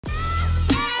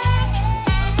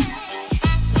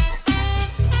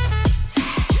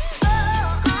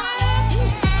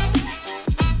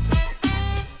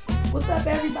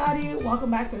everybody? Welcome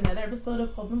back to another episode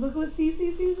of Open Book with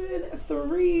CC Season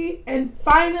 3. And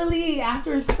finally,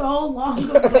 after so long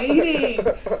of waiting,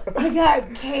 I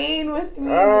got Cain with me.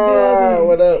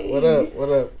 What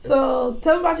up? So,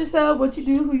 tell me about yourself, what you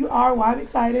do, who you are, why I'm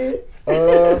excited.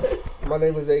 My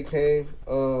name is Cain.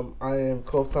 I am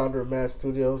co-founder of Mad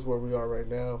Studios, where we are right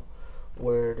now,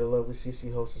 where the lovely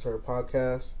CC hosts her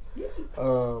podcast.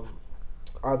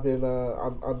 I've been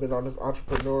on this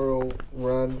entrepreneurial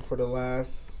run for the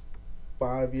last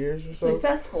 5 years or so.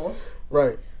 Successful.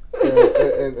 Right.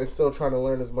 And still trying to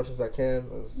learn as much as I can,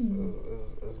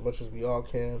 as much as we all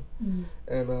can.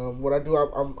 And what I do,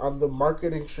 I'm the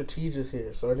marketing strategist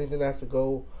here. So anything that has to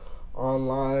go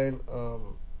online,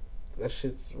 that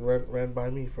shit's ran by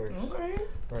me first. Okay.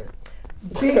 Right.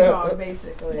 Big dog,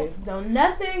 basically. Don't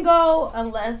nothing go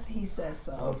unless he says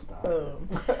so. Oh, stop. Boom.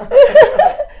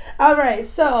 All right.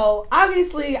 So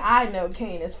obviously, I know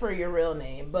Cain is for your real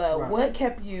name, but right. What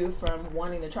kept you from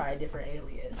wanting to try a different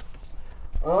alias?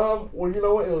 Well, you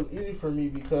know what? It was easy for me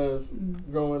because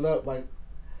growing up, like,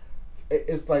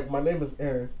 it's like my name is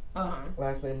Aaron,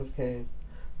 last name is Cain,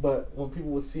 but when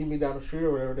people would see me down the street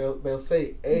or whatever, they'll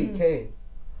say, "Hey, Cain."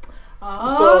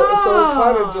 Oh, so it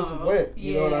kind of just went,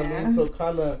 you know what I yeah. mean? So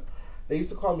kind of, they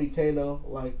used to call me Kano,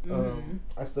 like,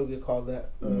 I still get called that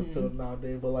till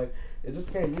nowadays, but like, it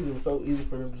just came easy. It was so easy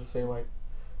for them to just say like,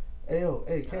 hey,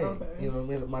 Cain. Okay. You know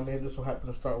what I mean? My name just so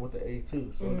happened to start with the A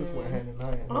too, so it just went hand in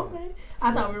hand. Okay.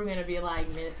 I thought we were going to be like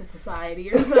Menace to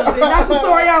Society or something. That's the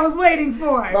story I was waiting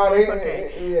for. No, it's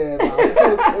okay.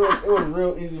 It was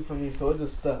real easy for me, so it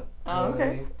just stuck. Oh,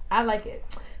 okay. I like it.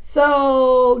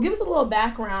 So, give us a little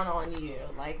background on you,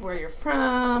 like where you're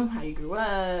from, how you grew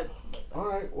up. All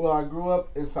right. Well, I grew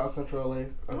up in South Central LA.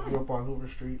 I grew up on Hoover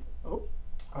Street. Oh.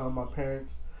 My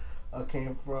parents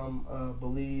came from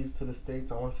Belize to the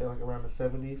States. I want to say like around the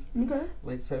 70s. Okay.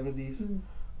 Late 70s.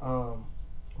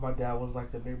 My dad was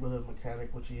like the neighborhood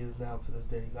mechanic, which he is now to this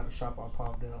day. He got a shop on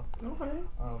Palmdale. Okay.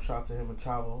 Shout out to him and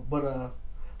Chavo. But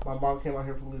my mom came out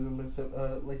here from Belize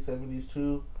in late 70s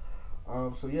too.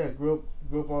 So yeah, grew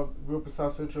up in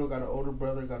South Central. Got an older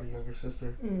brother, got a younger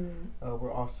sister.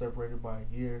 We're all separated by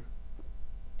a year.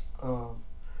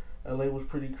 LA was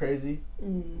pretty crazy.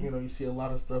 You know, you see a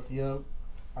lot of stuff young.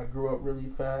 I grew up really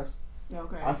fast.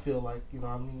 Okay. I feel like, you know,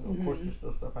 I mean, of course there's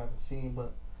still stuff I haven't seen,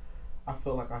 but I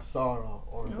feel like I saw it all,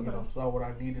 or you know, saw what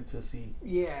I needed to see.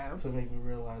 Yeah. To make me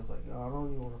realize, like, I don't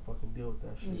even want to fucking deal with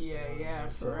that shit. Yeah, you know I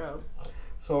mean? for real.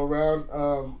 So around,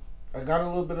 I got in a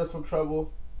little bit of some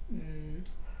trouble.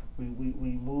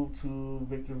 We moved to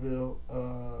Victorville.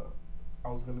 I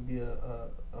was gonna be a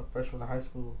freshman in high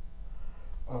school.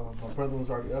 My brother was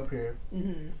already up here,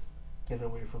 getting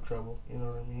away from trouble. You know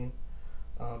what I mean?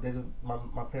 They just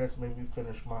my parents made me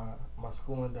finish my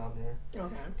schooling down there.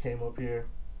 Okay. Came up here.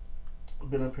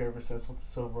 Been up here ever since. Went to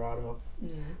Silverado.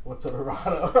 Went to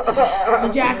Dorado.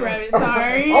 Jackrabbit,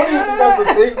 sorry. I don't even think that's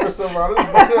a thing for Silverado. I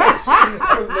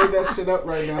just made that shit up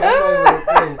right now. That's not even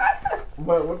a thing.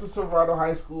 But went to Silverado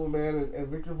High School, man, and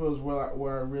Victorville is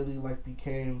where I really like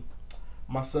became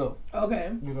myself.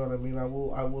 Okay. You know what I mean? I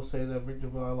will say that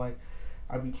Victorville,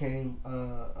 I became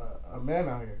a man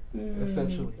out here,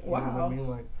 essentially. You know what I mean?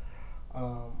 Like,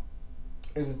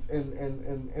 and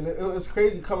it's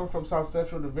crazy coming from South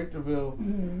Central to Victorville.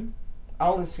 I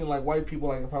only seen like white people,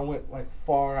 like if I went like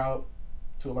far out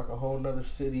to like a whole nother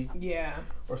city,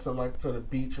 or something, like to the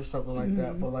beach or something like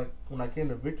that. But like when I came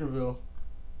to Victorville,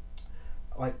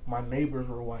 like my neighbors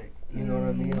were white, you know what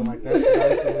I mean? And like that shit I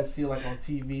used to see like on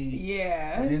TV,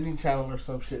 Disney Channel or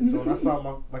some shit. So when I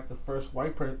saw the first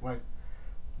white person, like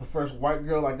the first white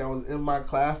girl like that was in my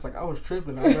class, like I was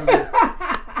tripping. I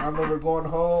remember going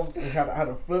home and I had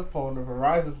a flip phone, a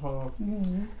Verizon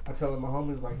phone. I telling my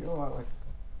homies like, yo,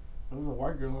 there was a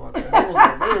white girl in my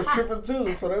class. They were tripping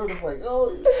too, so they were just like,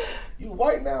 oh, you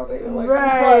white now? They were like,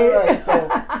 right. So,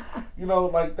 you know,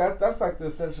 like that's like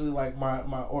essentially like my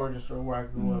origin story, where I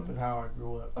grew up and how I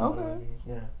grew up. You know what I mean?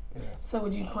 Yeah. So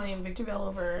would you claim Victorville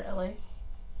over LA?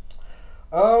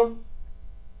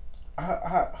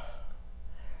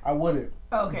 I wouldn't.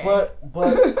 Okay.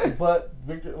 But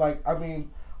Victor, like, I mean,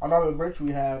 on all the merch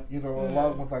we have, you know,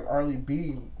 along with like Arlie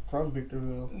being from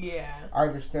Victorville, I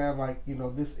understand, like, you know,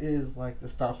 this is like the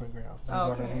stomping grounds. You know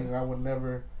what I mean? And I would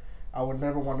never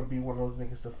want to be one of those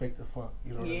niggas to fake the funk.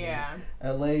 You know what I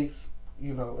mean? LA's,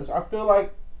 you know, I feel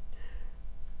like,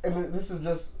 and this is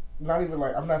just not even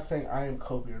like, I'm not saying I am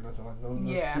Kobe or nothing like nothing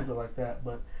stupid like that,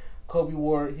 but Kobe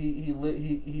wore he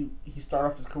started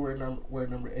off his career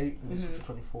wearing number 8 and he switched to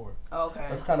 24. Okay.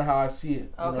 That's kind of how I see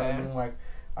it. You know what I mean? Like,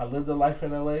 I lived a life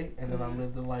in LA, and then I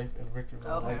lived a life in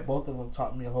Victorville. Okay. Like, both of them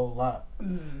taught me a whole lot.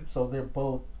 So they're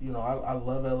both, you know, I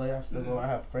love LA. I still go. I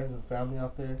have friends and family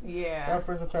out there. Yeah. I have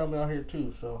friends and family out here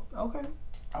too. So okay,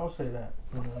 I would say that.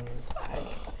 You know what I mean?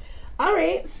 All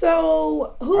right.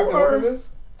 So who I can are? order this?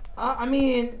 I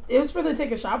mean, it was for the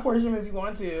take a shot portion if you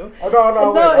want to. Oh no,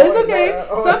 no, wait, it's okay.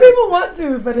 No. Some people want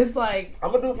to, but it's like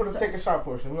I'm gonna do it for the take a shot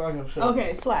portion. We're not gonna show.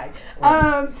 Okay, swag.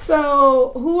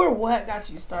 So who or what got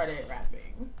you started rapping?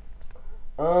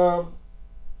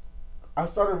 I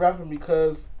started rapping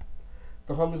because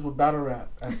the homies would battle rap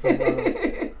at some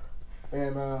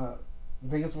and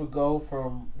niggas would go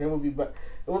from they would be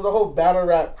it was a whole battle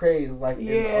rap craze like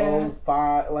in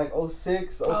 05, like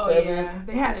 06, 07. Oh yeah,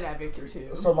 they had it at Victor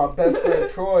too. So my best friend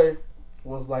Troy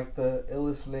was like the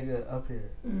illest nigga up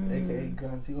here, aka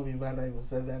Guns. He gonna be mad I even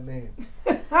said that name.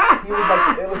 He was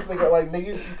like the illest nigga. Like niggas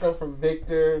used to come from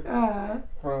Victor,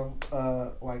 from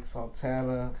like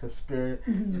Sultana, Spirit,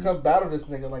 to come battle this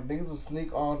nigga. Like niggas would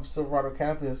sneak on Silverado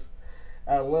campus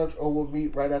at lunch, or we'll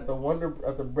meet right at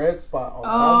the bread spot on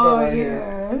Palmer right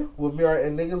here. We'll meet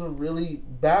and niggas would really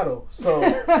battle. So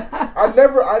I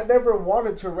never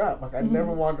wanted to rap. Like I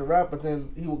never wanted to rap, but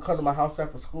then he would come to my house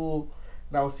after school.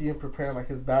 And I would see him preparing like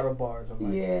his battle bars, and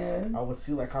like I would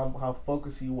see like how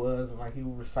focused he was, and like he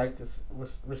would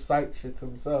recite shit to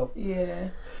himself. Yeah.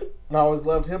 And I always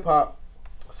loved hip hop,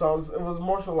 so it was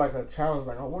more so like a challenge.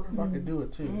 Like I wonder if I could do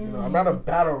it too. You know, I'm not a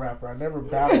battle rapper. I never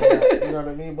battled rap, you know what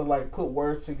I mean? But like put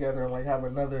words together and like have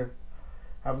another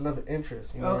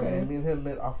interest. You know what I mean? Me and him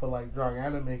met off of like drawing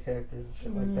anime characters and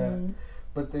shit like that.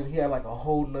 But then he had like a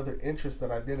whole nother interest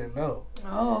that I didn't know.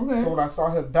 Oh, okay. So when I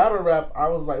saw him battle rap, I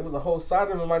was like, it was a whole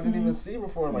side of him I didn't even see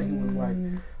before. Like he was like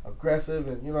aggressive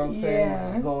and you know what I'm saying? He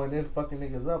was just going in fucking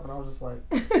niggas up, and I was just like,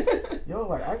 yo,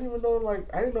 like I didn't even know,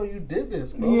 like I didn't know you did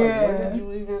this, bro. Like when did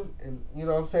you even? And you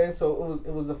know what I'm saying? So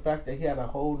it was the fact that he had a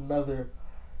whole nother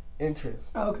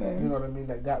interest. Okay. You know what I mean?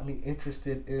 That got me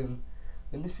interested in.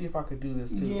 Let me see if I could do this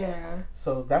too. Yeah.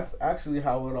 So that's actually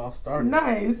how it all started.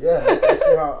 Nice. Yeah, that's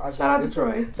actually how I got Shout out to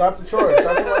Troy. Shout out to Troy.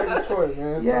 Shout out to my nigga Troy,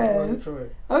 man. Yes. Troy.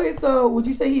 Okay, so would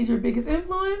you say he's your biggest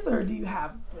influence, or do you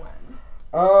have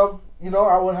one? You know,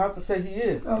 I would have to say he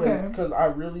is. Because I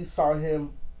really saw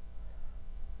him,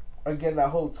 again,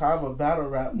 that whole time of battle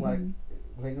rap, like,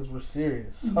 niggas were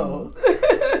serious. So,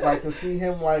 like, to see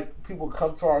him, like, people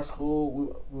come to our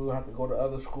school, we would have to go to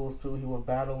other schools, too. He would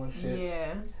battle and shit.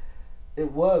 Yeah. It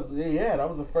was, that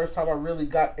was the first time I really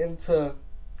got into,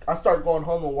 I started going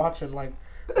home and watching, like,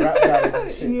 rap battles and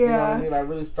shit. You know what I mean? I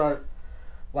really started,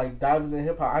 like, diving into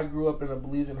hip-hop. I grew up in a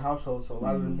Belizean household, so a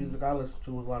lot of the music I listened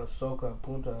to was a lot of soca and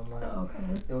punta, and, like,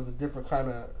 it was a different kind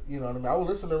of, you know what I mean? I would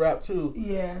listen to rap, too,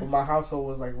 but my household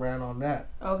was, like, ran on that.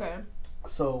 Okay.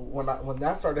 So, when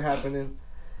that started happening,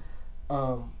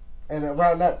 and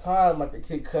around that time, like the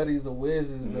Kid Cudis, the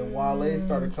Wizz's, the Wale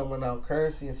started coming out,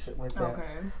 Currency and shit like that. Okay.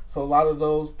 So a lot of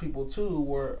those people too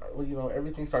were, you know,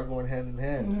 everything started going hand in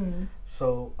hand.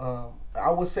 So I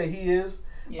would say he is,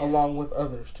 along with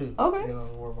others too. Okay. You know,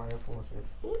 where my influence is.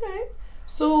 Okay.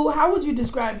 So how would you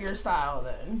describe your style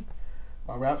then?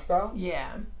 My rap style?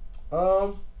 Yeah.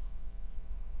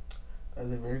 That's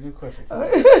a very good question.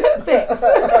 Thanks.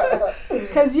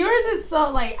 Because yours is so,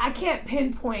 like, I can't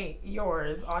pinpoint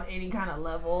yours on any kind of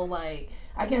level. Like,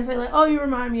 I can't say, like, oh, you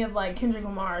remind me of, like, Kendrick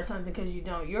Lamar or something, because you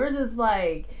don't. Yours is,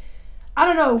 like, I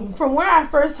don't know. From where I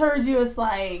first heard you, it's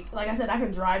like I said, I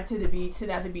can drive to the beach, sit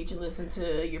at the beach, and listen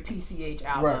to your PCH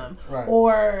album. Right.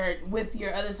 Or with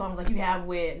your other songs, like you have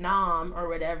with Nam or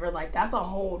whatever, like, that's a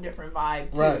whole different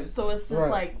vibe, too. Right. So it's just,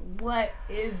 like, what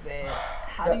is it?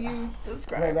 How do you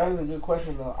describe it? That is a good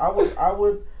question, though.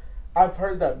 I've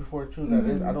heard that before, too,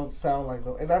 that I don't sound like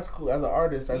no. And that's cool. As an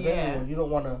artist, as anyone, you don't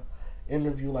want to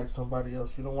interview like somebody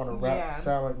else. You don't want to rap,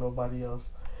 sound like nobody else.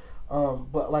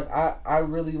 But, like, I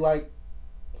really like,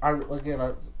 I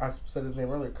said his name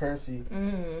earlier, Currency.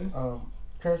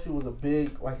 Currency was a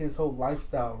big, like, his whole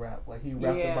lifestyle rap. Like, he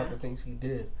rapped about the things he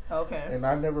did. Okay. And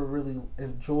I never really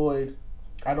enjoyed,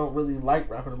 I don't really like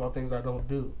rapping about things I don't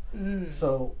do.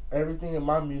 So everything in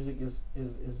my music is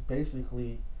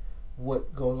basically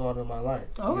what goes on in my life.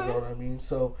 Okay. You know what I mean?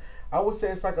 So I would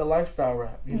say it's like a lifestyle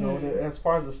rap. You know, and as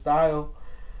far as the style,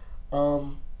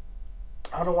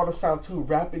 I don't want to sound too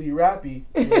rappity. You know what I mean?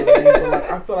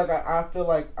 But like, I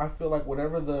feel like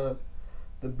whatever the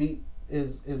beat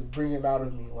is bringing out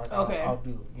of me, like I'll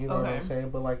do. You know what I'm saying?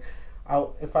 But like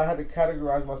if I had to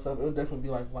categorize myself, it would definitely be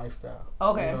like lifestyle.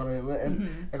 Okay. You know what I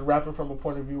mean? And rapping from a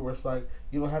point of view where it's like,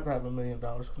 you don't have to have $1 million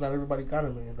because not everybody got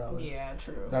 $1 million. Yeah,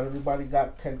 true. Not everybody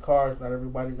got 10 cars. Not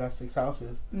everybody got 6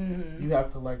 houses. You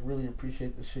have to like really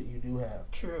appreciate the shit you do have.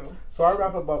 True. So I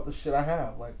rap about the shit I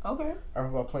have. Like, okay. I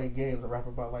rap about playing games. I rap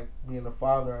about like being a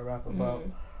father. I rap about,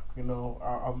 you know,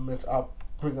 I'll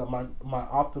bring up my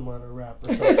Optima in a rap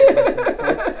or something like that.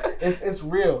 So it's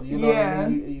real. You know what I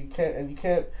mean? You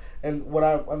can't. And what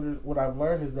I've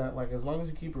learned is that like as long as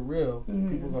you keep it real,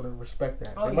 people are gonna respect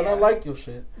that. They might not like your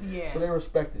shit, but they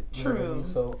respect it. You know what I mean?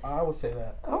 So I would say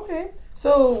that. Okay.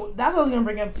 So that's what I was gonna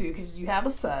bring up too, because you have a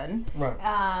son. Right.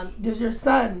 Does your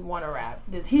son want to rap?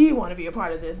 Does he want to be a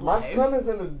part of this life? My son is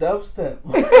into dubstep.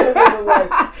 My son is into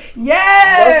like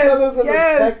yes. My son is into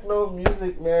techno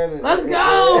music, man. Let's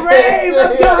go, Ray.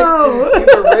 Let's go. He's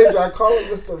a rager. I call him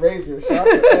Mr. Rager. Shout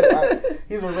out to Ed.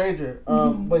 He's a rager.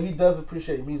 But he does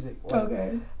appreciate music. Like,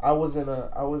 okay. I was in a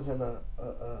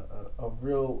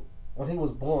real, when he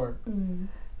was born.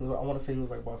 I want to say he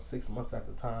was like about 6 months at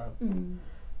the time.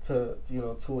 To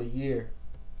a year.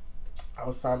 I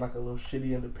was signed like a little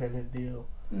shitty independent deal.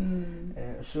 And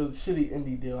shitty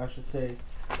indie deal, I should say.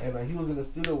 And he was in the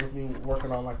studio with me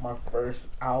working on like my first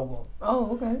album.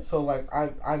 Oh, okay. So like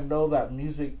I know that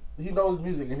music. He knows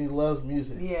music and he loves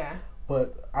music. Yeah.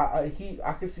 But I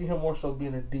could see him more so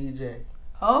being a DJ.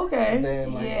 Okay.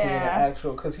 Than like being an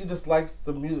actual, because he just likes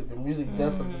the music. The music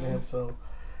does something to him. So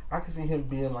I can see him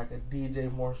being like a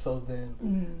DJ more so than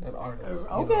an artist.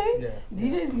 Okay. You know?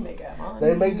 Yeah. DJs be making money.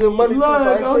 They make good money too. So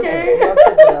I ain't okay. tripping. I'm not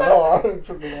tripping at all. I ain't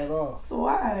tripping at all.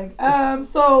 Swag.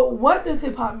 So what does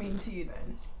hip hop mean to you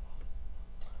then?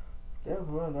 Yeah,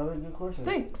 well, another good question.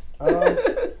 Thanks.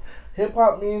 Hip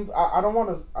hop means I don't want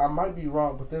to. I might be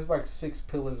wrong, but there's like 6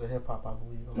 pillars of hip hop. I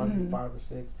believe it might be 5 or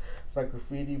 6. It's like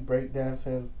graffiti,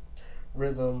 breakdancing,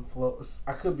 rhythm, flow.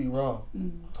 I could be wrong.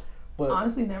 But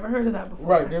honestly, never heard of that before.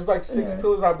 Right, there's like 6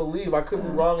 pillars, I believe. I could be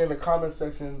wrong in the comment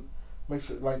section. Make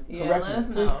sure, like, correct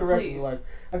me. Please correct me. Like,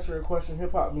 answer your question.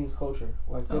 Hip hop means culture.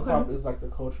 Like, hip hop is like the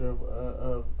culture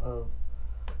of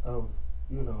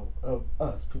you know, of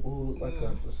us, people who look like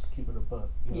us. Let's just keep it a buck.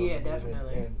 You know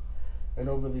definitely. And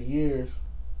over the years,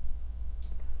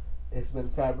 it's been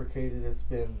fabricated. It's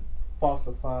been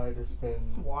falsified. It's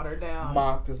been watered down,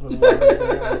 mocked. It's been watered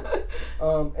down.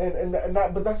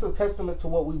 But that's a testament to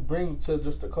what we bring to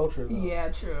just the culture, though. Yeah,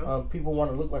 true. People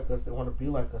want to look like us. They want to be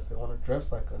like us. They want to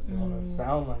dress like us. They want to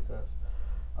sound like us.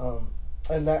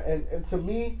 And to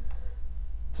me,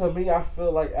 I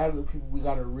feel like as a people, we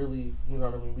gotta really, you know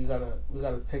what I mean. We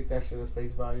gotta take that shit as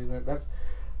face value. And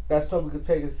that's something we could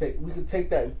take and say. We could take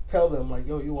that and tell them like,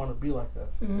 yo, you want to be like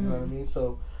us. You know what I mean?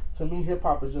 So. To me, hip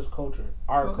hop is just culture,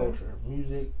 our culture,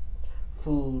 music,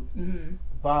 food,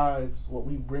 vibes, what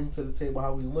we bring to the table,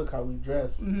 how we look, how we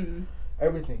dress,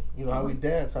 everything. You know, how we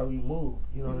dance, how we move.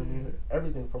 You know what I mean?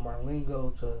 Everything from our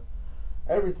lingo to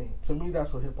everything. To me,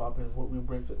 that's what hip hop is. What we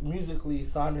bring to musically,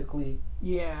 sonically,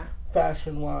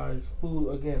 fashion wise, food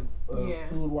again,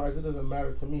 food wise. It doesn't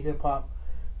matter to me. Hip hop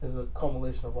is a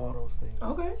culmination of all those things.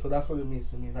 Okay. So that's what it means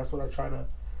to me. That's what I try to,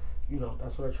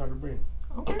 that's what I try to bring.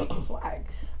 Okay, swag.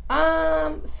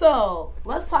 So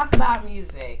let's talk about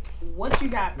music. What you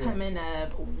got coming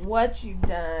up? What you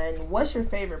done? What's your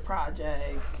favorite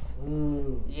projects?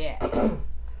 Yeah.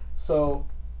 So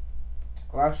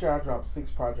last year I dropped 6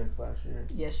 projects last year.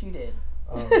 Yes, you did.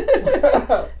 I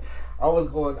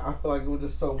feel like it was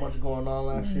just so much going on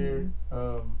last year.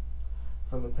 From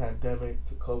the pandemic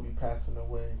to Kobe passing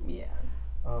away. Yeah.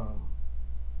 A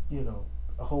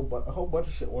whole bunch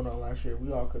of shit went on last year.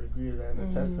 We all could agree to that and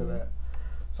attest to that.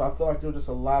 So I feel like there was just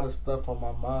a lot of stuff on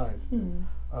my mind.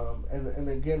 And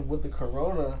again with the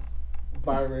corona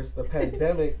virus, the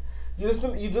pandemic, you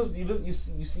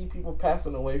see people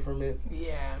passing away from it.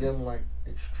 Yeah. Getting like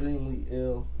extremely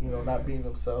ill, not being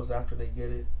themselves after they get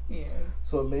it. Yeah.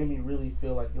 So it made me really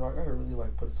feel like, I gotta really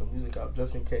like put some music out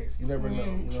just in case. You never know.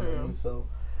 You know what I mean? So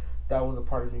that was a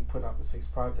part of me putting out the 6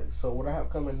 projects. So what I have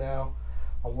coming now,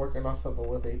 I'm working on something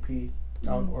with AP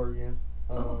out in Oregon.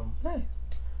 Nice.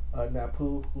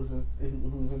 Napu, who's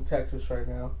in Texas right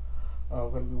now.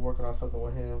 I'm going to be working on something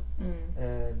with him.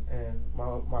 And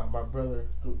my brother,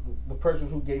 the person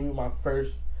who gave me my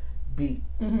first beat,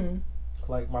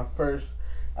 like my first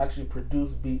actually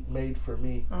produced beat made for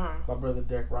me, my brother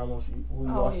Derek Ramos, who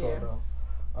you also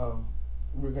know.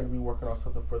 We're going to be working on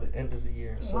something for the end of the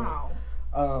year. So,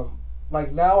 wow.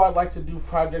 Like now I'd like to do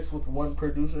projects with one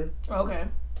producer. Okay.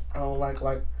 I don't like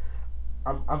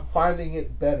I'm finding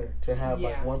it better to have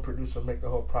like one producer make the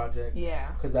whole project.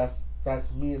 Yeah. Because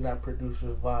that's me and that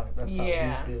producer's vibe. That's how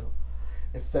we feel.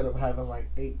 Instead of having like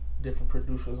 8 different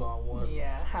producers on one.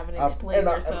 Yeah, having to explain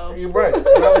yourself. You're right. And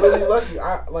I'm really lucky.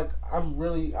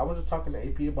 I was just talking to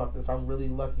AP about this. I'm really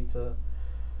lucky to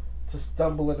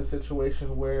stumble in a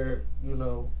situation where, you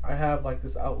know, I have like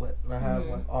this outlet and I have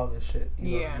like all this shit.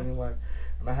 You know what I mean? Like,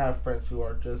 and I have friends who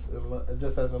are just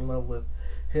as in love with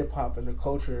hip hop and the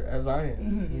culture as I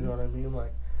am. You know what I mean?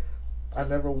 Like, I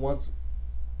never once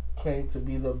claimed to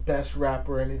be the best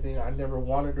rapper or anything. I never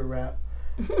wanted to rap,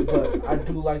 but I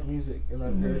do like music,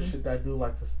 and there's shit that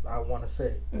I want to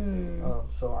say.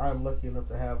 So I'm lucky enough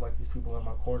to have like these people in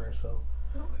my corner. So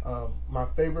my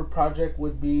favorite project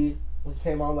would be, it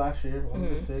came out last year on the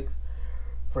 6th,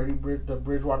 the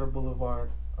Bridgewater Boulevard.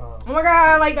 Oh my god,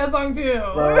 I like that song too.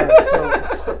 Right.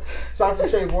 So shout to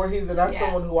Trey Voorhees, and that's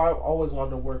someone who I always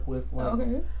wanted to work with.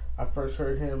 Like, I first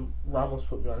heard him. Ramos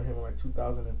put me on him in like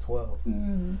 2012,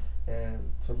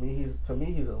 and to me he's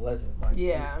a legend. Like,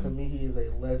 to me he is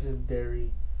a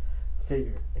legendary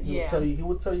figure. And he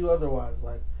would tell you otherwise.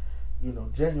 Like, you know,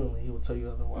 genuinely he would tell you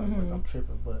otherwise. Like, I'm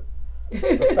tripping, but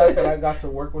the fact that I got to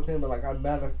work with him and like I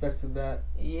manifested that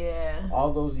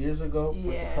all those years ago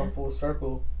for it to come full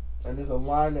circle. And there's a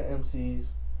line of MCs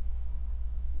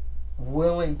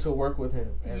willing to work with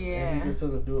him, and he just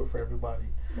doesn't do it for everybody.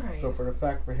 Nice. So for the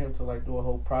fact for him to like do a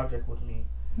whole project with me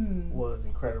was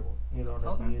incredible. You know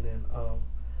what I mean? And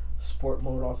Sport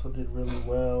Mode also did really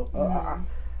well.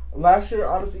 Last year,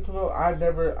 honestly, I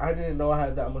didn't know I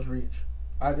had that much reach.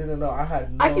 I didn't know. I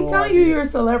had no I can tell idea. you're a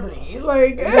celebrity.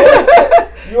 Like,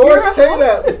 you always say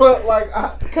that, but like,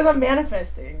 because I'm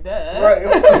manifesting. Duh. Right.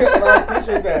 And I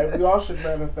appreciate that. We all should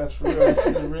manifest for real. That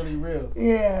shit is really real.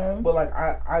 Yeah. But like,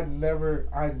 I never,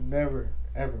 ever,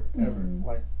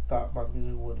 like thought my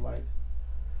music would like.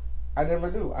 I never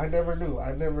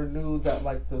knew that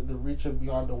like the reach of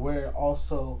Beyond Aware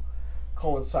also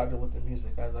coincided with the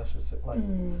music, as I should say. Like,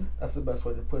 that's the best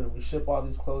way to put it. We ship all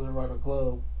these clothes around the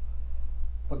globe,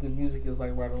 but the music is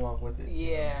like right along with it. Yeah.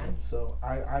 You know? And so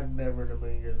I never in a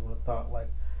million years would have thought like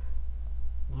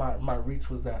my reach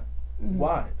was that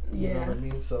wide. You know what I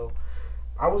mean? So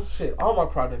I was all my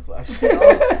projects last year.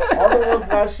 all the ones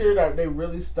last year that they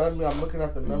really stunned me. I'm looking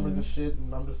at the numbers and shit,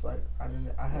 and I'm just like, I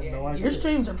had no idea. Your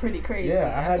streams are pretty crazy.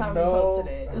 Yeah, I had That's how no. we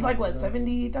posted it. It was like what,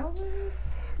 70,000?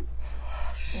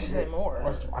 Was it more?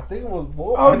 I think it was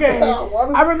more. Okay.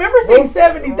 I remember seeing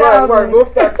 70,000. Right. We'll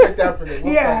fact check after this.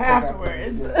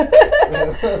 Afterwards.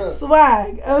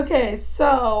 Swag. Okay,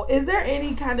 so is there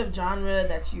any kind of genre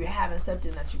that you haven't stepped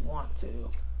in that you want to?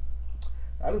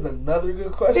 That is another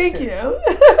good question. Thank you.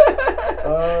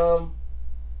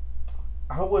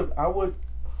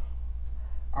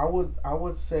 I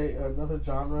would say another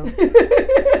genre.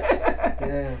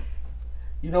 Damn.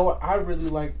 You know what? I really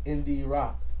like indie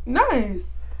rock.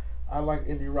 Nice. I like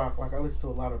indie rock. Like, I listened to a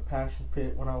lot of Passion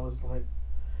Pit when I was like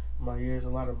in my years, a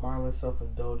lot of mindless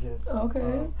self-indulgence.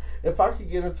 Okay. If I could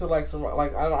get into like some,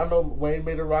 like, I know Wayne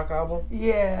made a rock album.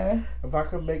 Yeah. If I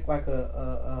could make like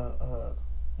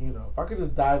you know, if I could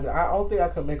just dive in, I don't think I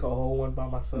could make a whole one by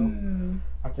myself.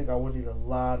 I think I would need a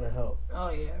lot of help. Oh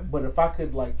yeah. But if I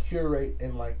could like curate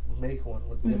and like make one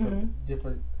with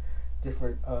different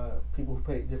people who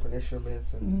play different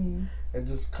instruments and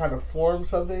just kind of form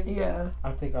something. Yeah.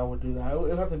 I think I would do that. It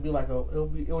would have to be like it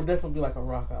would definitely be like a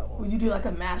rock album. Would you do like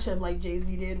a mashup like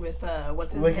Jay-Z did with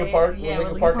what's his Linkin name? Park? Yeah,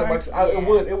 Linkin Park.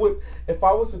 It would. If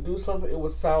I was to do something, it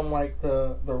would sound like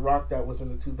the rock that was in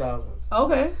the 2000s.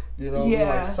 Okay. You know,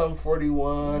 like Sum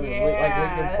 41 and like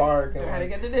Linkin Park and trying to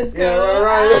get the disco. Yeah,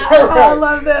 right. I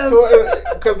love them. So,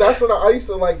 because that's when I used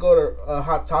to like go to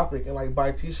Hot Topic and like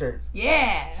buy T-shirts.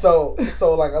 Yeah. So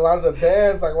like a lot of the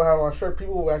bands like would have on shirt.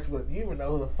 People would actually be like, "Do you even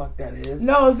know who the fuck that is?"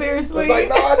 No, seriously. It's like,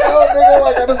 no, I know, nigga.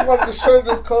 Like, I just want the shirt.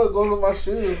 This color goes with my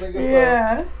shoes, nigga.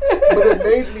 Yeah. So, but it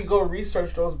made me go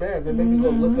research those bands. It made me go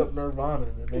look up Nirvana.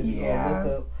 It made me go look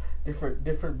up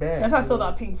different bands. That's how I feel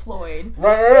about Pink Floyd.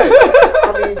 Right.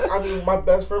 I mean, my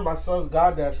best friend, my son's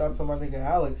goddad. Shout out to my nigga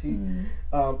Alex. He,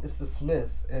 it's the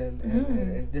Smiths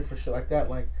and different shit like that.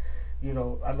 Like, you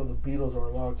know, I know the Beatles are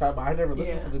a long time, but I never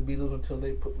listened to the Beatles until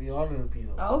they put me on to the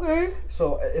Beatles. Okay.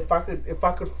 So if I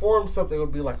could form something, it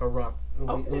would be like a rock. It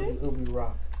would be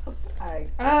rock.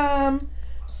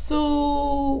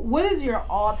 So what is your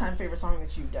all-time favorite song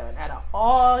that you've done out of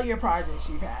all your projects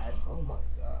you've had? Oh my god.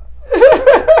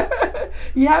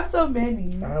 You have so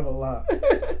many. I have a lot.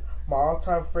 My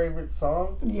all-time favorite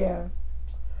song? Yeah.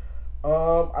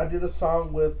 I did a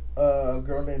song with a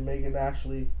girl named Megan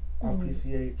Ashley on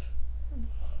PCH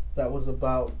that was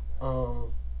about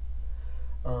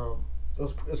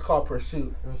It's called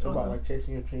Pursuit, and it's about like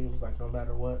chasing your dreams, like no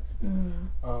matter what. And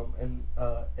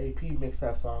AP mixed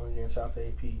that song again. Shout out to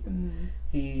AP.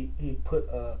 He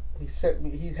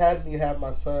had me have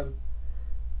my son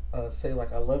say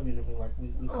like I love you to me, like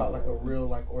we caught like a real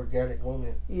like organic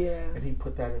moment. Yeah. And he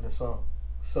put that in the song,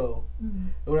 so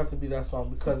it would have to be that song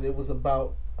because it was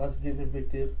about us getting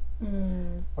evicted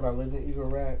when I lived in Eagle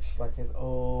Ranch, like in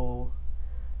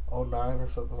 2009 or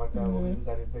something like that. When we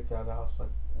got evicted out of the house, like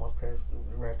my parents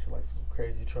ran into like some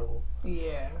crazy trouble.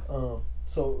 Yeah.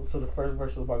 So the first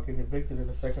verse was about getting evicted, and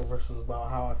the second verse was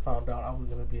about how I found out I was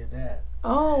gonna be a dad.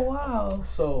 Oh wow.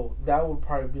 So that would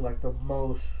probably be like the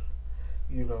most,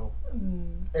 you know,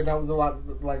 and that was a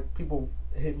lot. Like people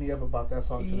hit me up about that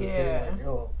song to this day, like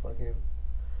yo, fucking.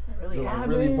 Really, you're like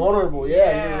really vulnerable.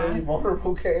 Yeah, you're really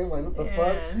vulnerable, Cain. Like, what the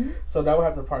fuck? So that would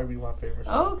have to probably be my favorite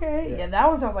song. Okay. Yeah, that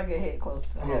one sounds like it hit close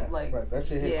to home. Yeah, like, right. That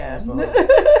shit hit close to home.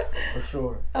 For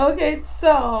sure. Okay,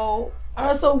 so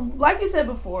like you said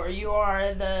before, you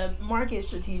are the market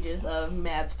strategist of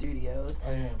Mad Studios.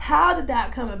 I am. How did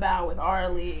that come about with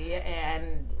Arlie,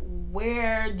 and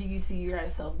where do you see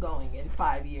yourself going in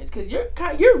 5 years? Because you're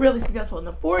really successful in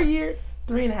the 4 year,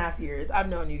 3.5 years. I've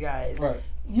known you guys. Right.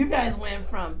 You guys went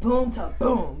from boom to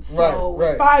boom. So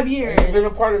right. 5 years. And you've been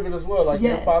a part of it as well, like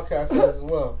your podcast has as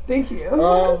well. Thank you.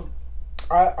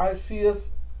 I see us,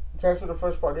 to answer the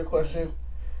first part of your question,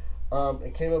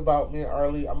 it came about me and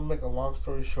Arlie. I'm going to make a long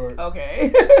story short.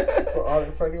 Okay.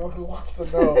 For anyone who wants to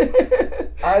know.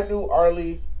 I knew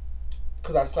Arlie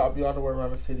because I stopped beyond the word around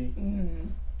the city.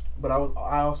 But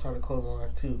I also had a clothing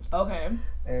line too. Okay.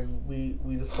 And we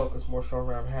just focused more so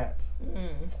around hats.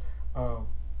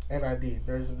 NID,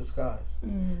 Nerds in Disguise.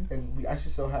 And we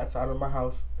actually sell hats out of my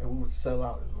house, and we would sell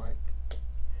out in like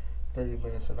 30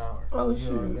 minutes an hour. Oh, shoot.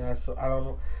 You know what I mean? So I don't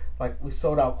know. Like, we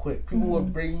sold out quick. People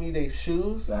would bring me their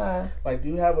shoes. Like, do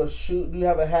you have a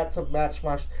hat to match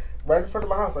my right in front of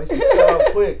my house? I used to sell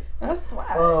out quick. That's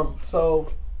swag. So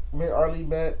me and Arlie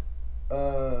met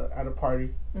at a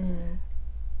party.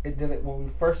 It didn't. When we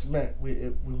first met,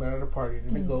 we met at a party. It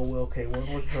didn't go well. Okay, one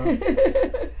was drunk.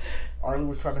 Arlie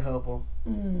was trying to help him.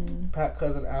 Pat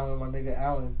cousin Alan, my nigga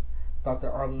Alan, thought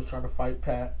that Arlie was trying to fight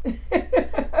Pat.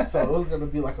 So it was gonna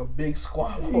be like a big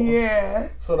squabble. Yeah.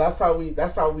 So that's how we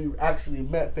actually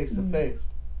met face to face.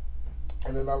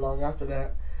 And then not long after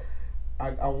that,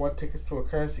 I won tickets to a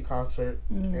Currency concert,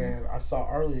 and I saw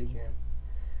Arlie again,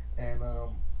 and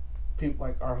people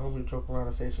like our homie joke around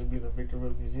and say it should be in the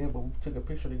Victorville Museum, but we took a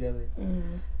picture together.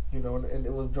 You know, and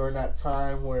it was during that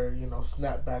time where, you know,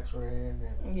 snapbacks were in,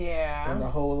 and there was a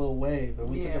whole little wave, and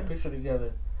we took a picture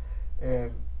together.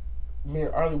 And me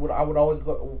and Arlie I would always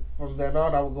go from then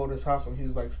on. I would go to his house when he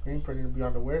was like screen printing and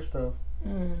Beyond the Wear stuff,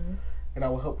 and I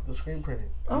would help with the screen printing.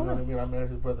 You know what I mean? I met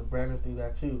his brother Brandon through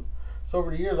that too. So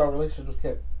over the years, our relationship just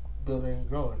kept building and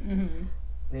growing.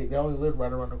 They only lived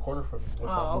right around the corner from me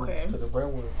once I moved to the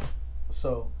Brentwood.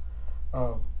 So,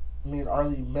 me and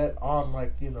Arlie met on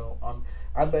like, you know,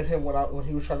 I met him when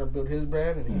he was trying to build his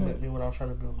brand, and he met me when I was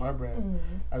trying to build my brand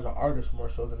as an artist more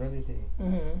so than anything.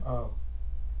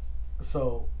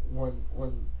 So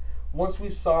once we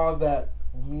saw that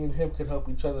me and him could help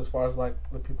each other as far as like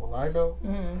the people I know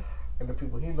and the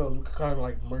people he knows, we could kind of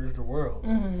like merge the worlds.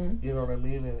 You know what I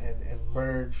mean? And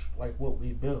merge like what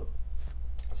we built.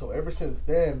 So ever since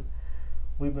then,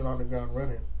 we've been on the ground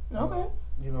running. Okay.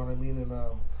 You know what I mean? And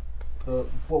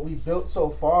what we built so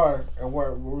far and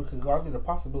where we could go, I mean, the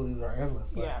possibilities are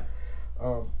endless. Like,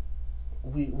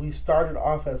 we started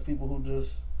off as people who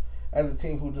just, as a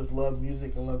team who just loved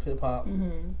music and loved hip hop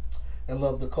and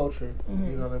loved the culture.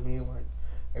 You know what I mean? Like,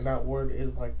 and that word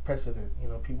is like precedent. You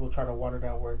know, people try to water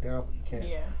that word down, but you can't.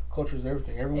 Culture is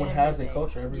everything. Everyone has a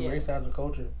culture. Every race has a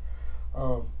culture.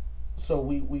 So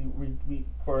we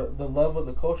for the love of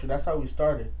the culture, that's how we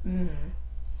started.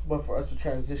 But for us to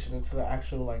transition into the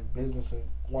actual like business and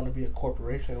want to be a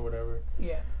corporation or whatever,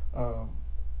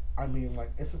 I mean,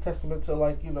 like, it's a testament to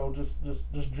like, you know, just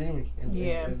dreaming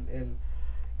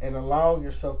and allowing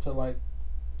yourself to like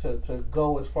to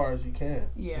go as far as you can.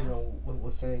 You know,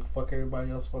 with saying fuck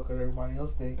everybody else, fuck what everybody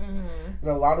else think. You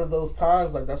know, a lot of those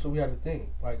times, like, that's what we had to think.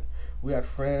 Like, we had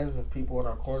friends and people in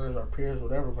our corners, our peers,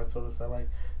 whatever, but told us that like,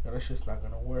 yo, that shit's not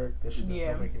gonna work. This shit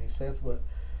doesn't make any sense. But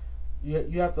you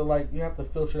have to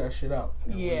filter that shit out.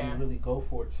 And really go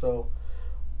for it. So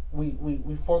we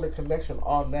formed a connection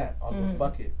on that, on the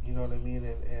fuck it. You know what I mean?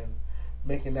 And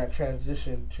making that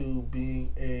transition to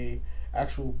being a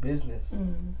actual business.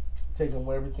 Taking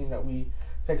everything that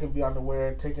taking Beyond the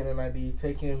Wear, taking NID,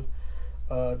 taking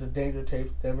the Danger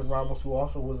Tapes. Devin Ramos, who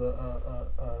also was a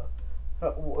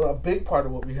a big part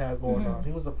of what we had going on.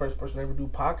 He was the first person to ever do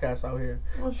podcasts out here.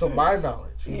 To my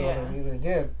knowledge, you know what I mean? And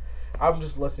again, I'm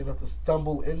just lucky enough to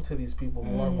stumble into these people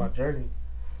along my journey.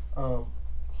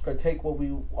 To take what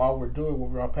we all were doing, what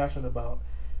we're all passionate about,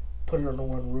 put it under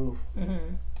one roof,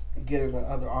 get in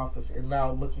another office, and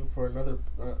now looking for another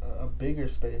a bigger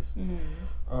space.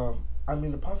 I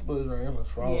mean, the possibilities are endless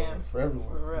for all of us, for everyone.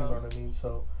 For you know what I mean?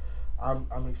 So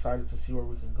I'm excited to see where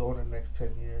we can go in the next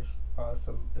 10 years.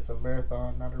 It's a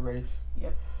marathon, not a race.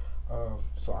 Yep.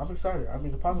 So I'm excited. I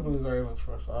mean, the possibilities are endless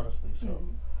for us, honestly. So.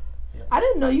 Yeah. I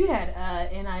didn't know you had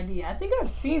an idea. I think I've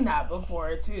seen that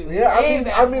before too. Yeah,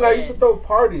 I mean, I used to throw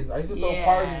parties.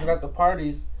 And at the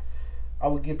parties, I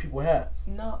would give people hats.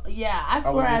 No, yeah, I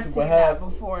swear I've seen that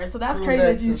before. So that's crazy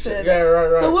that you said. Yeah,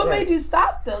 right. So what made you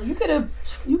stop though? You could have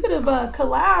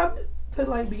collabed, put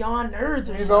like Beyond Nerds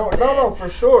or something. No, for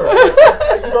sure.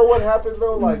 You know what happened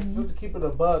though? Like just to keep it a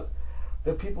buck,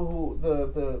 the people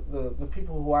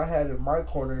who I had in my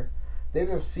corner, they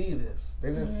didn't see this. They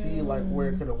didn't see like where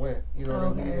it could have went. You know what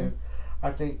I mean? And I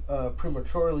think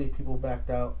prematurely people backed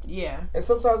out. Yeah. And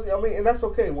sometimes and that's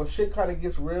okay when shit kind of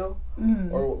gets real,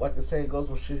 or like the saying goes,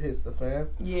 when shit hits the fan.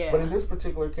 Yeah. But in this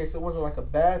particular case, it wasn't like a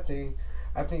bad thing.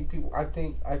 I think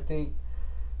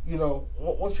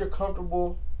once you're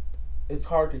comfortable, it's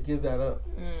hard to give that up.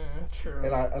 True.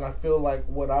 And I feel like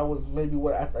what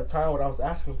at the time what I was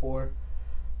asking for,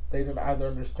 they didn't either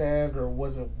understand or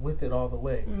wasn't with it all the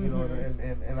way, you know.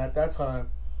 And at that time,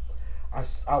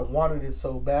 I wanted it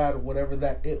so bad, whatever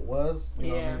that it was, you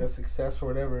know what I mean, that success or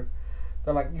whatever,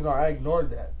 that I ignored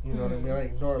that, you know what I mean. I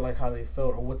ignored like how they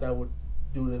felt or what that would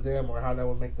do to them or how that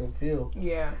would make them feel.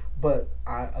 Yeah. But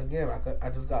I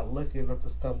just got lucky enough to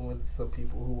stumble into some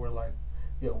people who were like,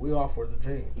 yo, we all for the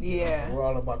dream. Yeah. We're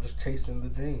all about just chasing the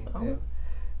dream,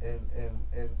 and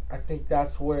I think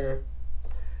that's where.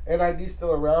 NID's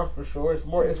still around for sure. It's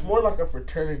more like a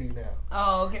fraternity now.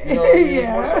 Oh, okay. You know what I mean? It's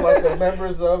more so like the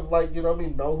members of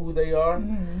know who they are.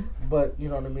 But you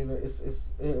know what I mean?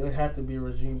 It had to be a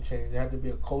regime change. It had to be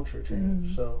a culture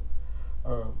change. So,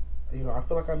 I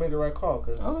feel like I made the right call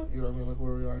because you know what I mean. Look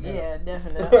where we are now. Yeah,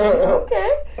 definitely.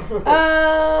 Okay.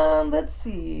 Let's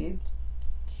see.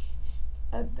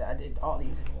 I did all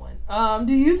these in one.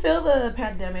 Do you feel the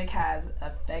pandemic has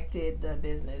affected the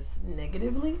business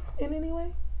negatively in any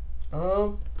way?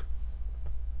 No.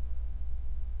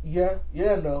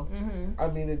 I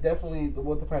mean, it definitely,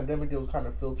 what the pandemic did was kind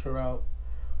of filter out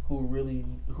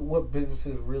what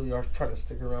businesses really are trying to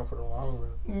stick around for the long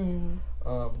run.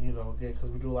 Again, because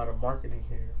we do a lot of marketing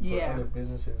here for other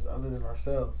businesses other than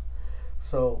ourselves.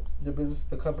 So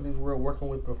the companies we were working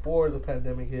with before the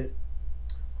pandemic hit,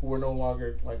 who were no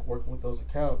longer like working with those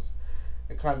accounts,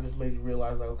 it kind of just made you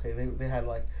realize like, okay, they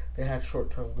had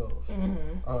short-term goals.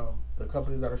 The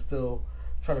companies that are still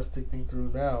trying to stick things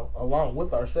through now, along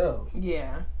with ourselves.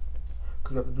 Yeah.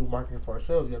 Because you have to do marketing for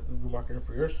ourselves. You have to do marketing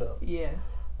for yourself. Yeah.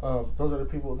 Those are the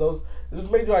people. It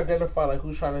just made you identify like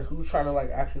who's trying to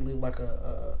like actually leave like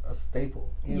a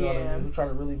staple. You know what I mean? Who's trying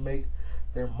to really make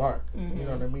their mark. You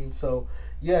know what I mean? So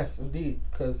yes, indeed,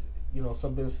 because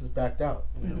some businesses backed out.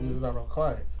 They're losing out on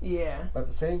clients. Yeah. But at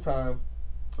the same time,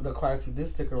 the clients who did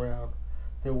stick around,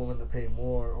 they're willing to pay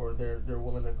more, or they're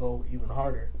willing to go even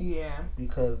harder. Yeah.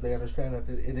 Because they understand that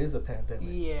it is a pandemic.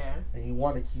 Yeah. And you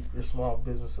want to keep your small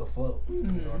business afloat. You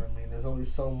know what I mean? There's only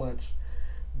so much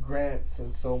grants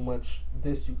and so much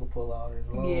this you can pull out and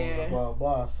loans and blah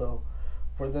blah. So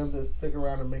for them to stick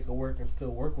around and make it work and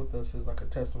still work with us is like a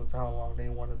testament to how long they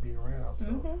want to be around.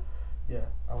 So yeah,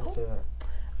 I would say that.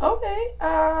 Okay.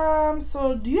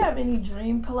 So do you have any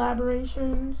dream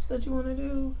collaborations that you want to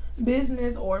do,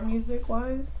 business or music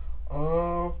wise?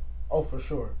 Oh, for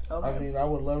sure. Okay. I mean, I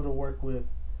would love to work with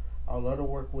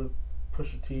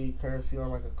Pusha T, Currency on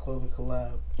like a clothing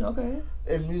collab. Okay.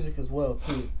 And music as well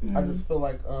too. I just feel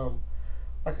like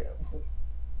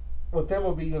with them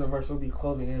will be universal, it'll be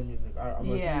clothing and music.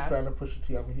 I'm a huge fan of Pusha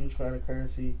T. I'm a huge fan of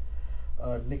Currency.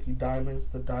 Nicki Diamonds,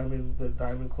 the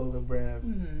diamond clothing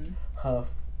brand.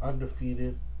 Huff,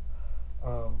 Undefeated.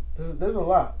 There's a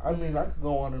lot. I mean, I could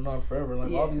go on and on forever.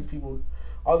 Like all these people,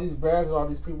 all these brands, and all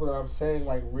these people that I'm saying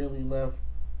like really left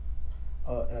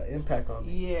an impact on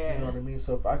me. Yeah. You know what I mean?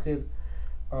 So if I could,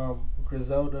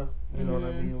 Griselda, you know what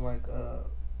I mean? Like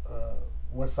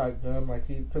Westside Gun, like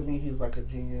he's like a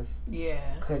genius. Yeah.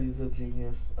 Cuddy's a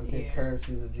genius. Again,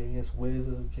 Currency's a genius. Wiz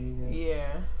is a genius.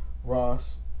 Yeah.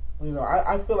 Ross.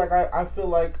 I feel like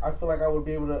I would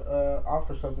be able to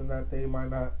offer something that they might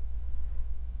not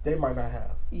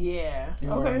have. Yeah. You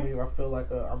know what I mean? I feel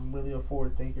like I'm really a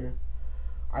forward thinker.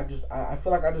 I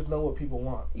feel like I just know what people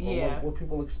want. Yeah. What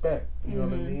people expect. You know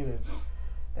what I mean?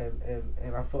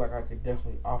 and I feel like I could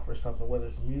definitely offer something, whether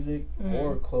it's music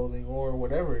or clothing or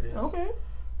whatever it is. Okay.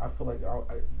 I feel like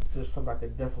there's something I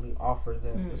could definitely offer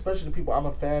them, especially the people I'm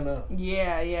a fan of.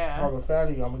 Yeah. If I'm a fan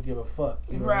of you, I'm gonna give a fuck.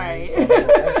 You know right. what I mean? So I'm gonna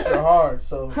go extra hard.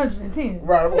 So 110.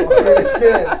 Right, I'm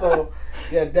 110. So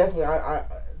yeah, definitely. I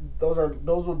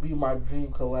those would be my dream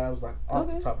collabs, like off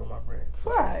the top of my brain.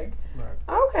 Swag. Right.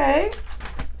 Okay.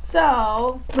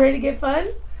 So ready to get fun?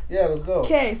 Yeah, let's go.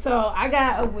 Okay, so I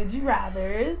got a would you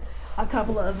rather's, a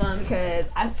couple of them, because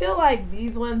I feel like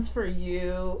these ones for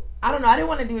you, I don't know, I didn't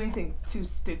want to do anything too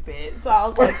stupid, so I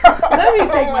was like, let me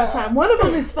take my time. One of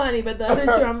them is funny, but the other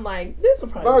two I'm like, this will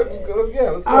probably be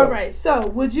good. Let's go. All right, so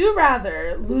would you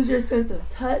rather lose your sense of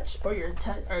touch or your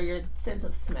sense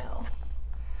of smell?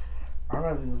 I'd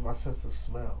rather lose my sense of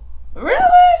smell. Really?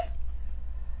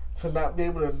 To not be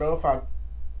able to know if I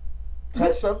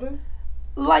touch something?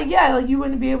 Like, yeah, like you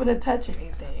wouldn't be able to touch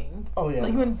anything. Oh, yeah.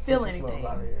 Like you wouldn't feel anything.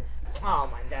 Oh,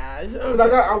 my gosh. Because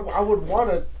okay. I would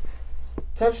want to...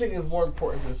 Touching is more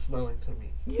important than smelling to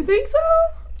me. You think so?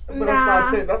 But nah. that's my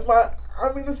opinion. That's my...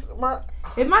 I mean, it's my...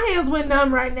 If my hands went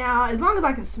numb right now, as long as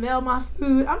I can smell my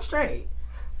food, I'm straight.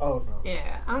 Oh, no.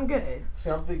 Yeah, I'm good. See,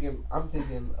 I'm thinking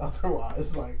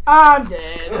otherwise. Like... I'm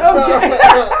dead. Okay.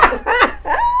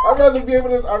 I'd rather be able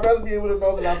to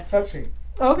know that I'm touching.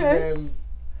 Okay.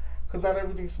 Because not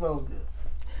everything smells good.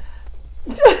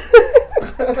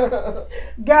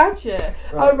 Gotcha.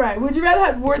 Right. All right. Would you rather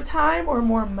have more time or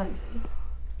more money?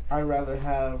 I'd rather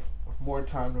have more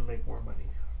time to make more money.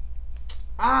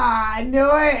 Ah, I knew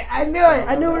it. I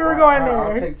knew we were going there.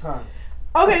 I'll take time.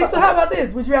 Okay, so how about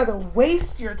this? Would you rather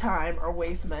waste your time or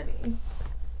waste money?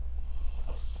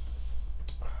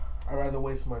 I'd rather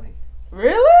waste money.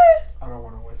 Really? I don't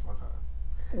want to waste my time.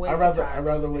 I'd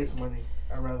rather waste money.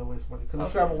 I'd rather waste money. Because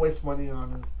the shit I'm going to waste money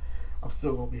on is I'm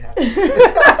still going to be happy.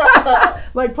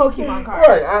 Like Pokemon cards.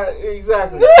 Right,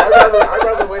 exactly. I'd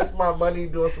rather waste my money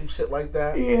doing some shit like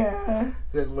that. Yeah.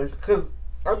 Than waste. Because,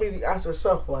 I mean, you ask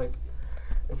yourself, like,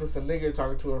 if it's a nigga you're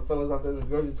talking to or fellas out there, there's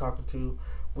girls you're talking to,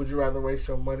 would you rather waste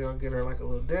your money on getting her like a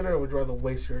little dinner, or would you rather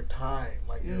waste your time,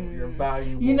 like your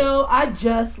valuable? You know, I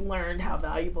just learned how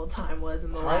valuable time was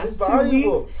in the last 2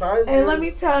 weeks, and let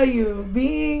me tell you,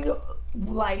 being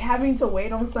like having to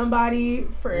wait on somebody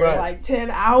for like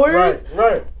 10 hours.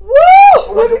 Right.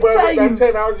 Woo! Let me tell you, that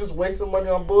 10 hours just wasting money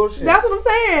on bullshit. That's what I'm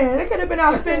saying. It could have been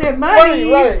out spending money,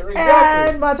 exactly.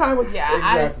 And my time was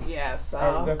exactly. So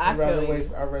I'd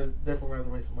definitely rather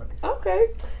waste money.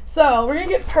 Okay. So we're gonna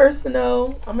get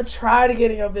personal. I'm gonna try to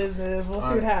get in your business. We'll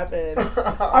see what happens.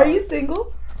 Are you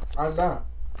single? I'm not.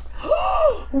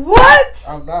 What?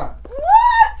 I'm not.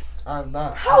 What? I'm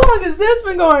not. How long has this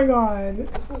been going on?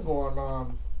 It's been going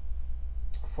on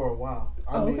for a while.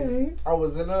 I mean, I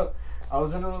was in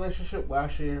a relationship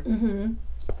last year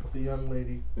with a young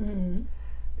lady.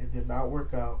 It did not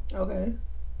work out. Okay.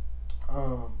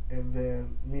 And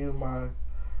then me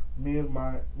and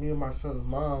my son's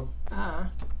mom.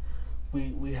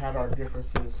 We had our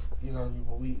differences, you know what I mean?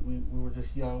 But we were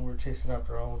just young. We were chasing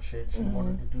after our own shit. She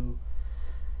wanted to do.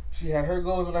 She had her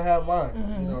goals and I had mine.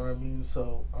 You know what I mean?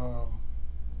 So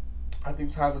I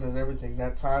think timing is everything.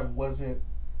 That time wasn't.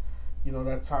 You know,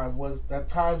 that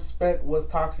time spent was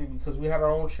toxic because we had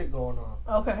our own shit going on.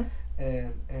 Okay.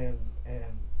 And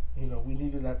you know, we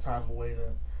needed that time away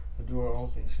to do our own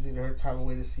thing. She needed her time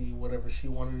away to see whatever she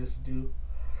wanted us to do.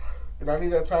 And I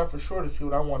need that time for sure to see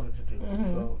what I wanted to do.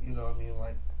 So, you know what I mean?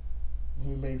 Like,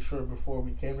 we made sure before we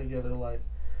came together, like,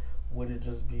 would it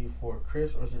just be for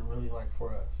Chris or is it really, like,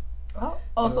 for us?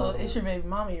 Oh, so it's your baby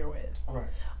mama you're with. Right.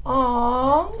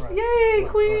 Aww. Yay,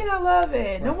 Queen. I love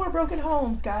it. No more broken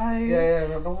homes, guys. Yeah,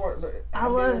 no more. I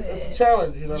love it. It's a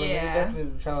challenge, you know what I mean? It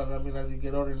definitely is a challenge. I mean, as you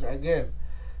get older, again,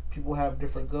 people have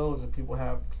different goals and people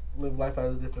live life at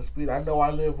a different speed. I know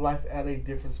I live life at a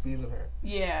different speed than her.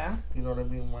 Yeah. You know what I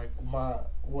mean? Like,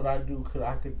 what I do,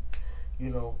 I could, you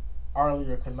know, Arlie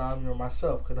or Konami or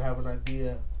myself could have an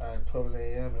idea at 12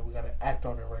 a.m. and we got to act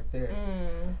on it right there.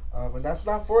 And that's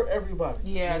not for everybody.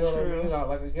 Yeah, you know true. What I mean?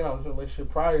 Like, again, I was in a relationship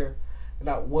prior and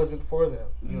that wasn't for them.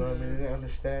 You know what I mean? They didn't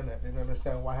understand that. They didn't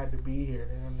understand why I had to be here.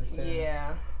 They didn't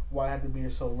understand why I had to be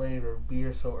here so late or be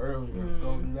here so early or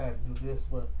go do that and do this.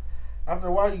 But after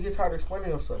a while, you get tired of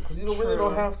explaining yourself because you really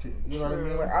don't have to. You know what I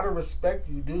mean? Like, out of respect,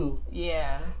 you do.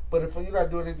 Yeah. But if you're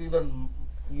not doing anything that,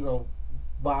 you know,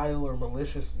 vile or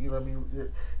malicious, you know what I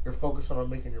mean? You're focused on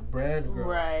making your brand grow.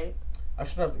 Right. I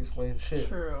shouldn't have to explain shit.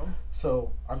 True.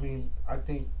 So, I mean, I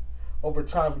think over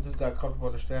time we just got comfortable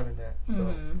understanding that.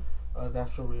 So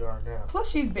that's where we are now. Plus,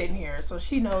 she's been here, so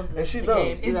she knows the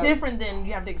game. It's different than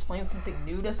you have to explain something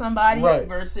new to somebody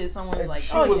versus someone like,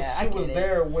 she was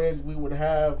there when we would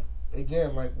have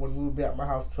again, like when we would be at my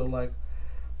house till like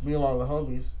me and all the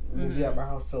homies would be at my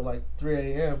house till like 3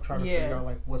 a.m. trying to figure out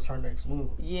like what's our next move.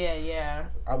 Yeah.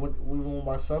 When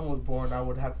my son was born, I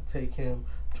would have to take him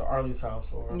to Arlie's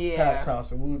house or Pat's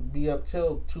house, and we would be up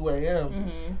till 2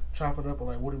 a.m. chopping up and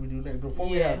like, what do we do next before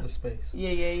we have the space.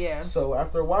 Yeah. So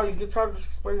after a while, you get tired of just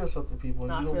explaining yourself to people,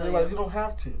 and you don't realize you don't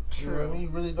have to. True. You know what I mean? You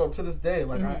really don't. To this day,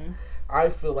 like I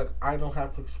feel like I don't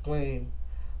have to explain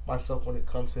myself when it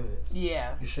comes to this.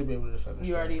 Yeah. You should be able to just understand.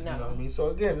 You already know. You know what I mean?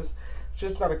 So again, it's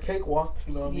just not a cakewalk.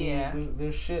 You know what I mean? Yeah.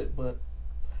 There's shit, but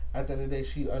at the end of the day,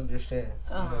 she understands.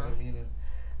 You know what I mean? And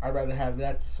I'd rather have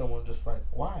that to someone just like,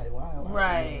 why?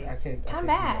 Right. You know, I can't. Come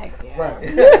back. Yeah.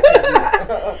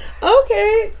 Right.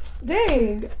 Okay.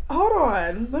 Dang. Hold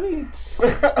on. Let me.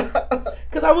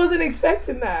 Because I wasn't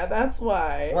expecting that. That's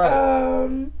why.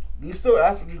 Right. You still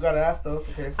ask what you gotta ask, though. It's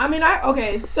okay. I mean,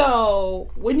 okay.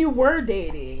 So when you were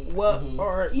dating, what,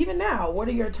 or even now, what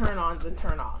are your turn-ons and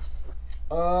turn-offs?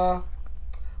 My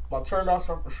turn-offs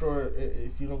are for sure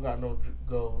if you don't got no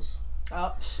goals.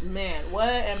 Oh man, what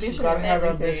ambition? You gotta is have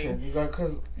everything. ambition.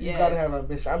 You gotta have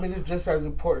ambition. I mean, it's just as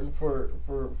important for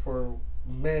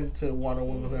men to want a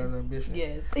woman who has ambition.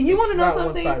 Yes, and you want to know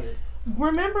something? One-sided.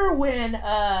 Remember when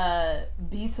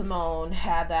B. Simone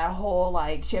had that whole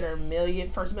like she had her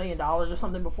first $1 million or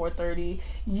something before 30?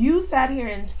 You sat here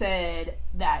and said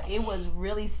that it was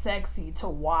really sexy to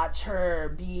watch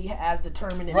her be as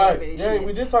determined and motivated. Yeah,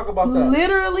 we did talk about that.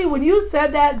 Literally, when you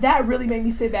said that, that really made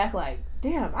me sit back like,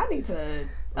 damn, I need to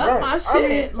up my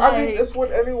shit. I mean, it's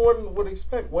what anyone would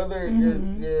expect, whether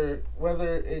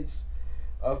whether it's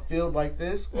a field like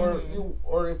this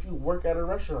or if you work at a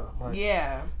restaurant. Like,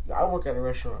 I work at a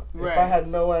restaurant. Right. If I had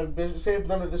no ambition, say if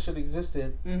none of this shit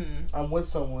existed, I'm with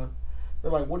someone.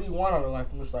 They're like, what do you want out of life?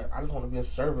 I'm just like, I just want to be a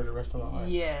server the rest of my life.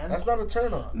 Yeah. That's not a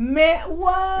turn on. Man,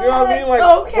 what? You know what I mean? Like,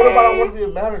 what about I want to be a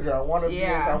manager? I want to be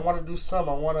I want to do some.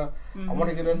 I want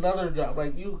to get another job.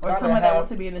 Like, you gotta have... Or someone that wants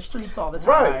to be in the streets all the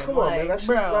time. Right, come on, man. That's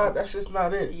just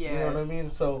not it. Yes. You know what I mean?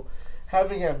 So,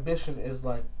 having ambition is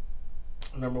like,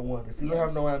 number one. If you don't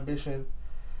have no ambition,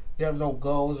 you have no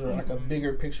goals or like a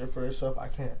bigger picture for yourself, I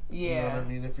can't. Yeah. You know what I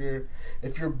mean?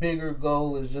 If your bigger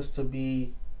goal is just to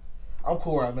be... I'm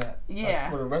cool where I'm at. Yeah.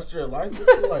 Like, for the rest of your life,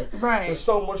 like there's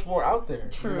so much more out there.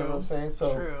 True. You know what I'm saying?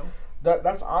 So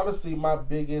that's honestly my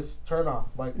biggest turnoff.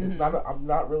 Like it's not. I'm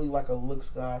not really like a looks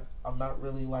guy. I'm not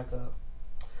really like a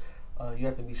you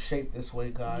have to be shaped this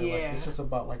way guy. Yeah. Like it's just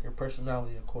about like your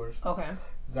personality, of course. Okay.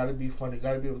 You got to be funny. You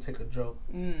got to be able to take a joke.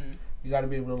 You got to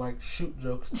be able to like shoot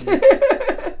jokes too.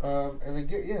 And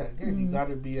again, you got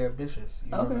to be ambitious. You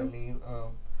know what I mean?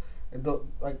 And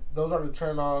those are the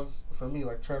turn-ons for me.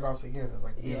 Like turn-offs again is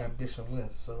like being ambitionless.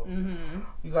 So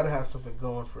you gotta have something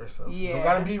going for yourself. Yeah. You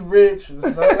gotta be rich. None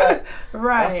of that.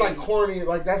 Right. That's like corny.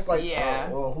 Like that's like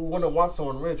well, who wouldn't want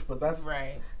someone rich? But that's not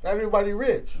everybody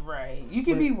rich. Right. You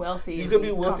can be wealthy. You can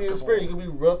be wealthy in spirit. You can be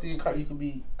wealthy. You can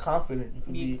be confident. You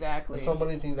can be there's so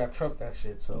many things that trump that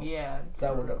shit. So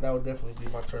that would definitely be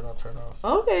my turn-offs.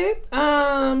 Okay.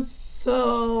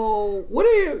 So what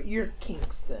are your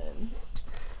kinks then?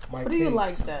 What do you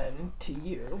like done to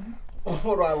you? What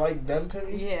do I like done to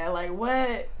me? Yeah, like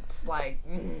what? It's like.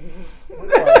 What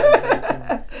do I like done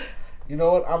to me? You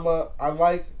know what? I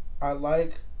like. I'm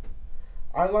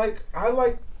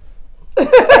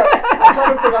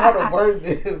trying to figure out how to word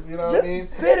this. You know what I mean?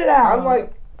 Spit it out. I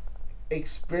like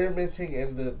experimenting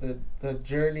in the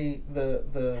journey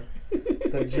the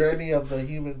journey of the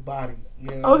human body.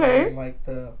 You know what I mean? Like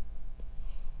the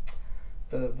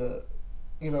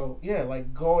you know,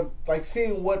 like going, like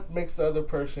seeing what makes the other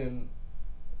person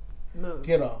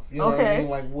get off. You know what I mean?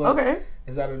 Like, what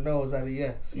is that a no? Is that a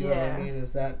yes? You know what I mean? Is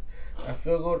that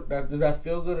feel good? Does that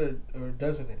feel good or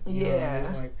doesn't it? You know what I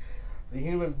mean? Like, the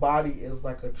human body is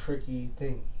like a tricky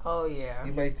thing. Oh yeah.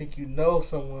 You may think you know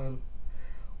someone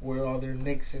where all their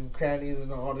nicks and crannies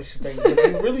and all this shit,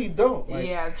 you really don't.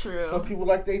 Like, true. Some people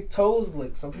like their toes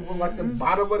licked. Some people like the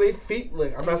bottom of their feet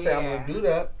licked. I'm not saying I'm gonna do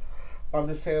that. I'm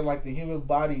just saying, like, the human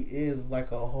body is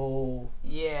like a whole...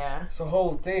 Yeah. It's a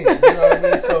whole thing. You know what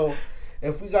I mean? So,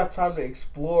 if we got time to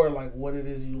explore, like, what it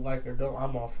is you like or don't,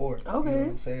 I'm all for it. Okay. You know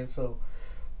what I'm saying? So,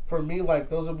 for me, like,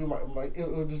 those would be my... Like, it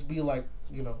would just be, like,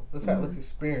 you know, let's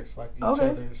experience, like, each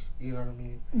other's, you know what I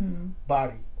mean,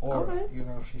 body. Or, you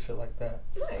know, shit like that.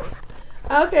 Nice.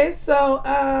 Okay, so,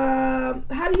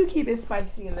 how do you keep it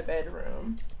spicy in the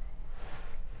bedroom?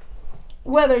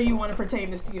 Whether you want to pertain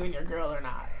this to you and your girl or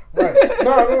not. Right.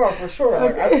 No, for sure.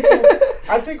 Like,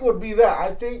 I think it would be that.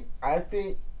 I think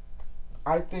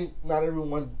not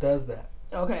everyone does that.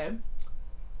 Okay.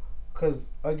 Because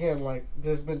again, like,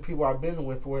 there's been people I've been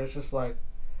with where it's just like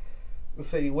let's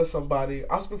say you with somebody.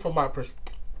 I'll speak from my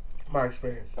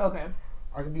experience. Okay.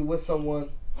 I could be with someone,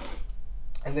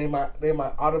 and she might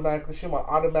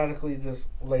automatically just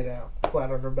lay down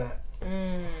flat on her back.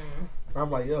 I'm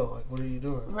like, yo, like, what are you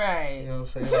doing? Right. You know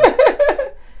what I'm saying? Like,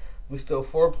 we still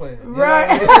foreplaying.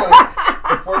 Right. Know what I mean? Like,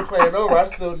 the foreplaying over. I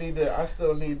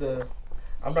still need to.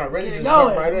 I'm not ready to just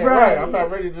jump right in. Right. I'm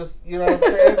not ready to just. You know what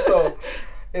I'm saying? So.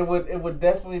 It would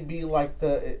definitely be like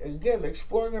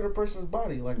exploring other person's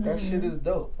body. Like that shit is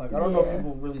dope. Like I don't know if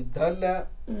people really done that.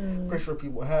 Pretty sure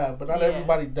people have, but not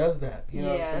everybody does that. You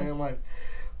know what I'm saying? Like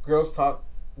girls talk,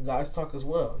 guys talk as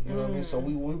well. You know what I mean? So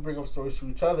when we bring up stories to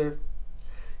each other,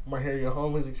 you might hear your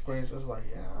homie's experience. It's like,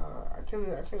 yeah, I can't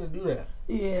do that.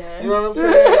 Yeah. You know what I'm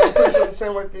saying? I'm pretty sure it's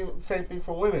the same thing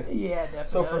for women. Yeah,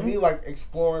 definitely. So for me, like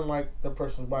exploring like the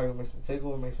person's body makes them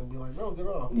tickle, makes them be like, no, get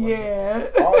off.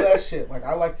 Like, all that shit. Like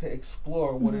I like to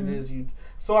explore what it is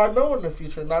so I know in the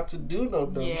future not to do no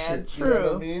dumb shit. True. You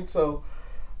know what I mean? So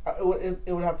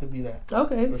it would have to be that.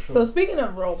 Okay. Sure. So speaking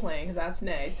of role playing, because that's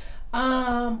next.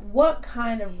 What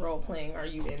kind of role playing are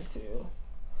you into?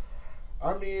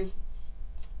 I mean,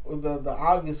 the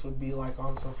obvious would be like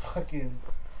on some fucking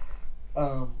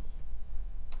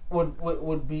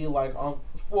would be like on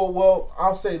well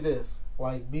I'll say this,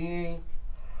 like being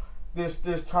there's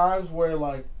times where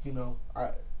like, you know,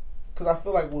 because I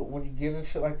feel like when you get in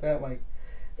shit like that, like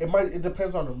it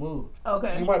depends on the mood.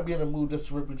 Okay. You might be in a mood just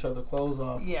to rip each other's clothes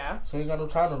off. Yeah. So you ain't got no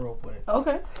time to role play.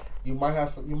 Okay. You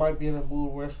might be in a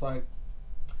mood where it's like,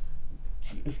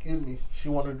 she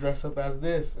want to dress up as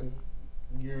this, and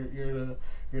you're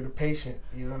the patient,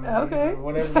 you know what I mean? Okay. Or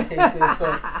whatever the case is.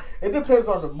 So it depends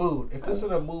on the mood. If it's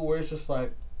in a mood where it's just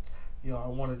like, you know, I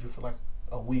wanted you for like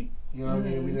a week, you know what I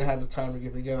mean? We didn't have the time to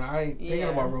get together. I ain't thinking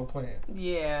about role playing.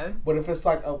 Yeah. But if it's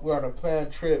like we're on a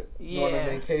planned trip, going on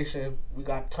vacation, we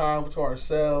got time to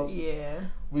ourselves. Yeah.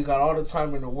 We got all the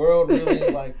time in the world, really.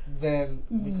 Like then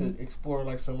we could explore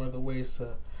like some other ways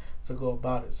to go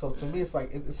about it. So to me, it's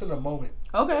like it's in the moment.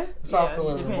 Okay. It's how I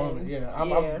feel in the moment. Yeah. I'm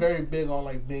very big on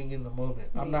like being in the moment.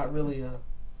 I'm not really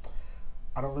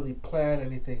I don't really plan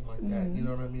anything like that. You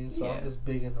know what I mean? So I'm just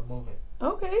big in the moment.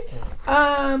 Okay.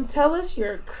 Yeah. Tell us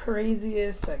your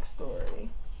craziest sex story.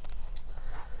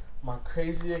 My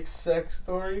craziest sex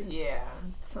story? Yeah.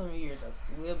 Some of you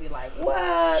we'll be like,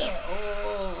 what?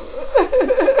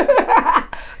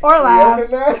 Or laugh.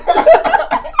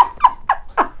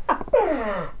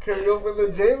 Can we open the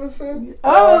Jameson?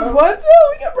 Oh, want to?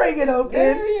 We can break it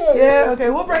open. Yeah,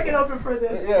 okay, we'll break it open for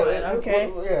this one,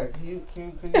 okay?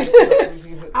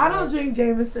 I don't drink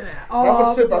Jameson at all. I'm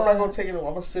going to sip. I'm not going to take it. I'm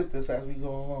going to sip this as we go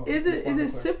along. Is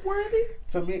it sip worthy?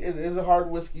 To me, it is a hard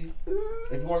whiskey.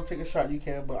 If you want to take a shot, you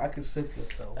can, but I can sip this,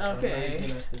 though.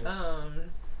 Okay.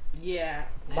 Yeah.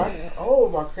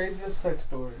 My craziest sex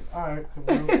story. All right.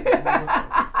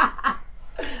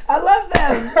 I love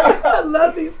them. I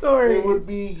love these stories. It would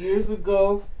be years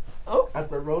ago at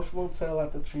the Roche Motel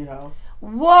at the Treehouse.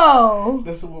 Whoa.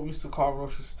 This is what we used to call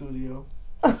Roche's studio.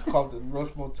 It's called the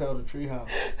Roche Motel, the Treehouse.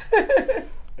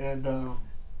 And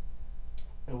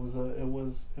it was a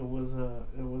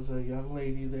young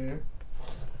lady there.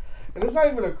 And it's not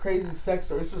even a crazy sex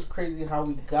story. It's just crazy how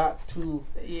we got to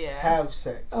have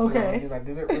sex. Okay. You know what I mean? I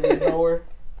didn't really know her.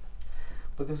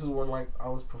 But this is when like I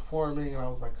was performing and I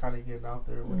was like kind of getting out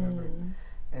there or whatever,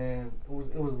 and it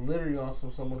was literally on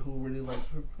someone who really like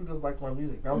who just liked my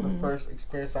music. That was the first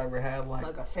experience I ever had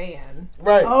like a fan.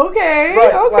 Right. Okay.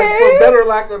 Right. Okay. Like for better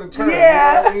lack of the term.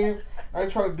 Yeah. You know what I mean? I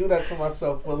ain't trying to do that to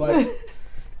myself, but like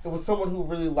it was someone who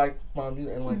really liked my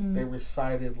music and like they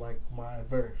recited like my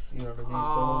verse. You know what I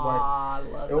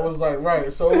mean? So it was like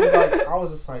right. So it was like I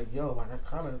was just like, yo, like I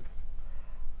kind of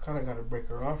gotta break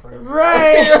her off right now.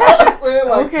 Right. You know what I'm saying?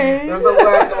 Like, okay. There's no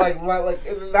way I can like,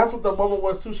 and that's what the moment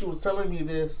was too. She was telling me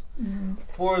this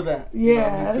for that. You know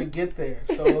what I mean, to get there.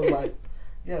 So it was like,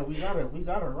 yeah, we gotta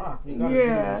rock. We gotta do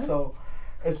this. So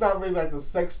it's not really like the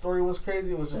sex story was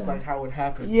crazy. It was just like how it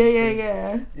happened.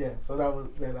 Yeah. So that would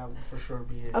for sure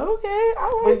be it. Okay,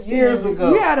 but years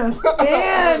ago, you had a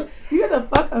fan. You had to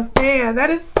fuck a fan. That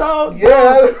is so.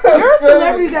 Yeah, there are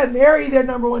celebrities that marry their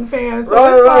number one fan. So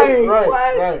it's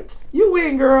right. You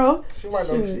win, girl. She might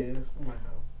know who she is. You might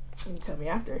know. You tell me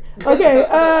after. Okay.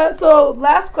 So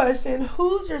last question: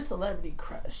 who's your celebrity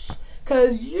crush?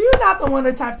 Because you're not the one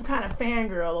type of kind of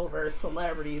fangirl over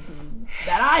celebrities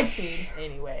that I've seen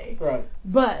anyway. Right.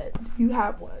 But you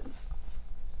have one.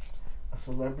 A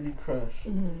celebrity crush.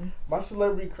 Mm-hmm. My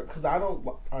celebrity crush, because I don't,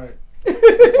 all right, this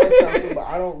might sound silly, but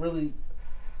I don't really,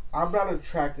 I'm not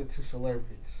attracted to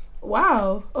celebrities.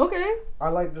 Wow. Okay. I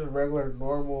like just regular,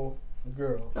 normal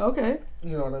girls. Okay.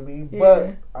 You know what I mean? Yeah.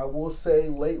 But I will say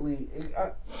lately,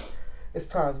 it's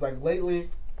times like lately.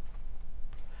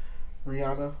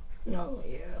 Rihanna. Oh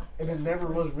yeah. And it never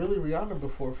was really Rihanna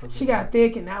before for me. She got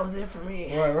thick, and that was it for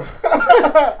me. Right.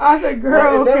 I said,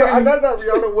 "Girl, okay." I know that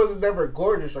Rihanna wasn't never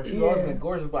gorgeous. Like she's always been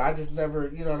gorgeous, but I just never,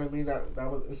 you know what I mean. That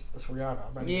was it's Rihanna.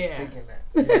 I'm not even thinking that.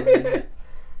 You know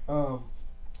what I mean?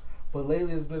 But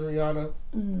lately it's been Rihanna,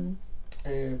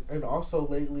 and also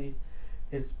lately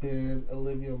it's been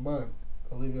Olivia Munn.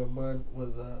 Olivia Munn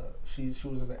was she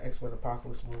was in the X-Men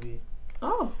Apocalypse movie.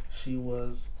 Oh. She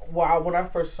was when I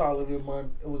first saw Olivia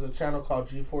Munn, it was a channel called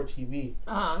G4 TV.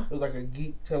 It was like a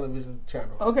geek television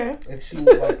channel. Okay. And she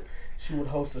would she would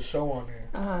host a show on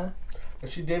there.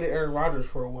 And she dated Aaron Rodgers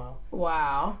for a while.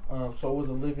 Wow. So it was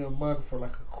Olivia Munn for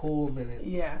like a cool minute.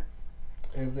 Yeah.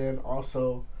 And then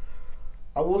also,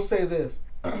 I will say this: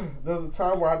 there's a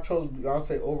time where I chose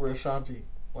Beyonce over Ashanti.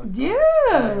 Like,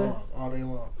 all day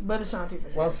long. But Ashanti for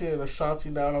sure. Well, I'm seeing Ashanti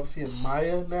now, and I'm seeing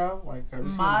Maya now. Like, have you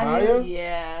seen Maya?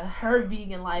 Yeah, her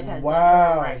vegan life has done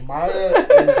her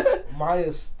right.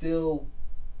 Maya's still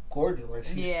gorgeous. Like,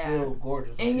 she's still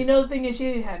gorgeous. And you know the thing is, she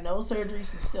didn't have no surgery.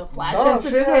 She's still flat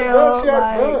chested as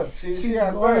hell. She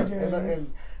had gorgeous.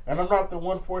 And I'm not the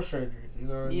one for surgeries. You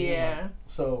know what I mean? Yeah. Like,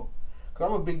 so.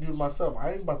 I'm a big dude myself.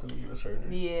 I ain't about to need a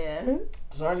surgery. Yeah.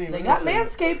 So I didn't. They got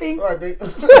manscaping. All right,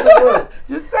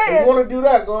 just saying. If you want to do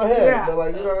that, go ahead. Yeah. But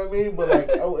like, you know what I mean. But like,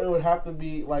 it would have to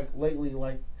be like lately,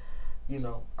 like, you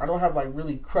know, I don't have like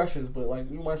really crushes, but like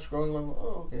you might scroll like,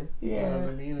 oh okay. Yeah. You know what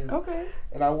I mean? Okay.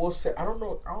 And I will say, I don't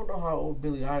know how old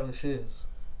Billie Eilish is.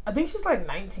 I think she's like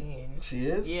 19. She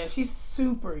is? Yeah, she's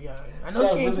super young. I know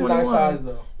she ain't really 21. Nice eyes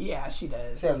though. Yeah, she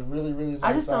does. She has really nice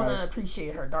eyes. I just don't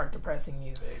appreciate her dark, depressing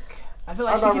music. I feel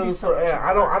like she could be so much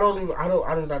I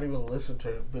do not even listen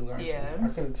to Billie Eilish. Yeah. I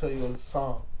couldn't tell you a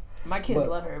song. My kids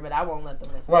love her, but I won't let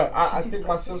them listen. Right. I think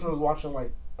my sister was watching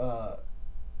like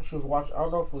she was watching. I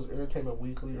don't know if it was Entertainment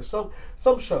Weekly or some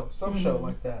show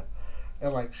like that,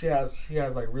 and like she has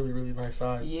like really nice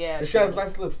eyes. Yeah. And she has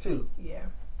nice lips too. Yeah.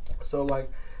 So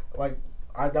like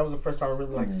that was the first time I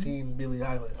really like seeing Billie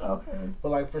Eilish. Okay. But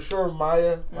like for sure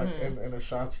Maya and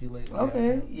Ashanti lately.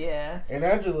 Okay. Yeah. And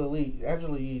Angela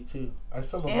Yee too.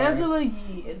 Angela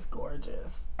Yee is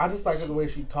gorgeous. I just like the way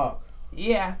she talks.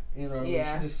 Yeah. You know,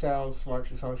 she just sounds smart.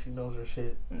 She sounds like she knows her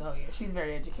shit. No, yeah, she's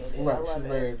very educated. Right, I love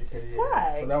she's very educated. Swag.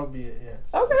 Yeah. So that would be it.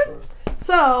 Yeah. Okay. Sure.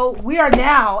 So we are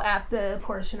now at the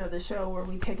portion of the show where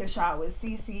we take a shot with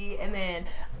Cece, and then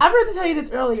I forgot to tell you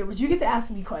this earlier, but you get to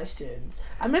ask me questions.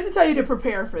 I meant to tell you to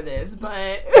prepare for this,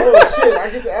 but oh shit! I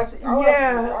get to ask you. I'll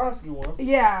ask you one.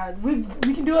 Yeah, we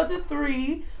can do up to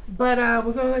 3. But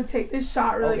we're going to take this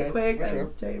shot really quick. Sure.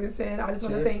 Jameson, I just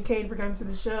want to thank Cain for coming to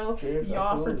the show. Cheers,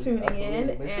 y'all for tuning in.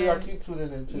 Make sure y'all keep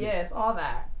tuning in too. Yes, all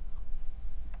that.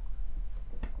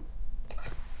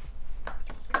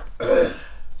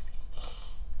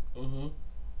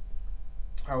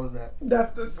 How was that?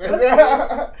 That's disgusting.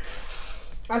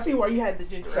 I see why you had the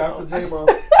ginger ale. Shout out to J-Mo.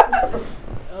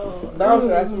 Oh. Now I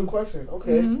should ask you a question.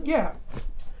 Okay. Yeah.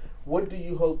 What do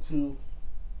you hope to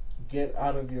get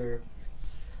out of your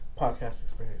podcast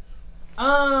experience?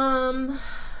 Honestly,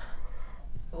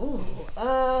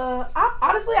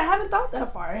 I haven't thought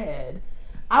that far ahead.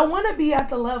 I want to be at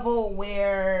the level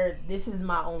where this is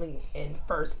my only and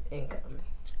first income.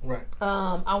 Right.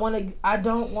 I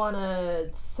don't want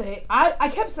to say, I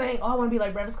kept saying, oh, I want to be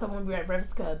like Breakfast Club, I want to be like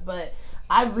Breakfast Club, but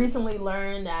I've recently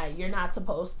learned that you're not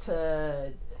supposed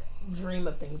to dream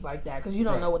of things like that because you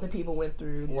don't know what the people went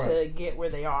through to get where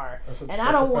they are. And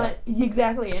I don't want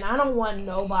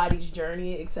nobody's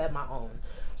journey except my own.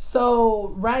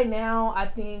 So right now, I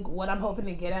think what I'm hoping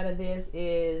to get out of this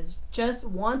is just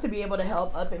to be able to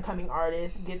help up and coming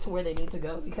artists get to where they need to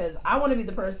go, because I want to be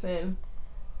the person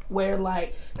where,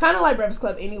 like, kind of like Breakfast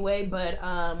Club anyway, but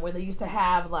where they used to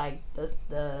have like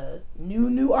the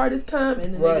new artists come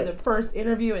and then they do the first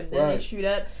interview and then they shoot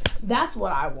up. That's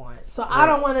what I want. So I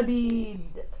don't want to be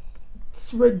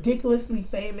ridiculously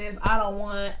famous. I don't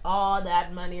want all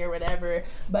that money or whatever,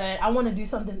 but I want to do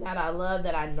something that I love,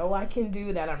 that I know I can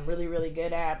do, that I'm really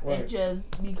good at, and just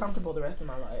be comfortable the rest of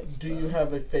my life. Do you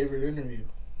have a favorite interview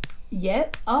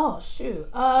yet? Oh shoot,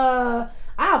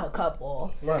 I have a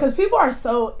couple because people are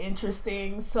so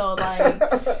interesting. So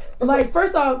like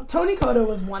first off, Tony Cotto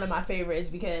was one of my favorites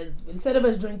because instead of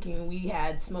us drinking, we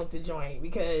had smoked a joint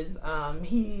because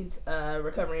he's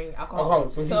recovering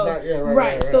alcoholic. So he's not,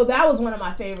 right. So that was one of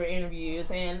my favorite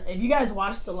interviews. And if you guys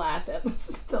watched the last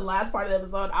episode, the last part of the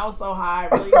episode, I was so high,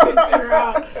 I really couldn't figure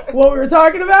out what we were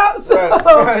talking about.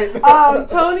 So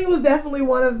Tony was definitely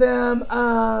one of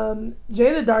them.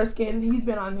 Jay the Darkskin, he's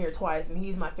been on here twice, and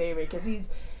he's my favorite because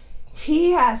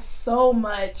he has so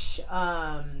much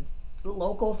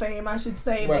local fame, I should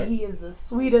say, but he is the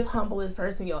sweetest, humblest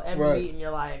person you'll ever meet in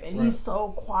your life, and he's so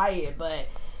quiet, but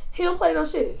he don't play no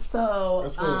shit.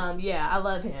 So, yeah, I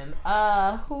love him.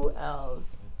 Who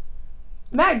else?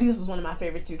 Mac Deuce was one of my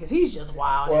favorites too, because he's just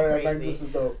wild and crazy. Mac Deuce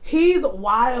is dope. He's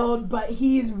wild, but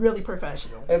he's really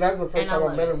professional. And that's the first time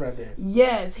I met him that day.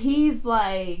 Yes, he's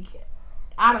like,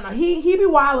 I don't know, he be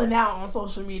wilding out on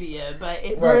social media, but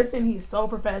in person, he's so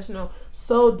professional,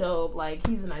 so dope. Like,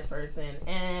 he's a nice person.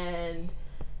 And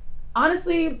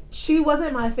honestly, she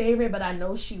wasn't my favorite, but I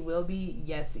know she will be.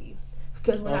 Yessie.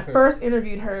 Because when I first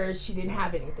interviewed her, she didn't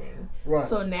have anything. Right.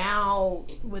 So now,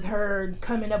 with her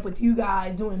coming up with you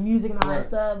guys, doing music and all that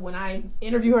stuff, when I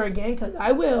interview her again, because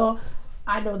I will,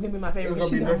 I know it's going to be my favorite.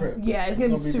 It's going to be different. Yeah, it's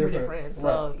going to be super different.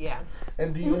 So, yeah.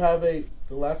 And do you have the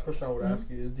last question I would ask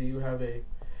you is, do you have a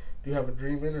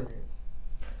dream interview?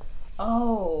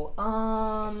 Oh,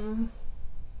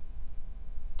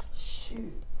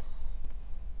 shoot.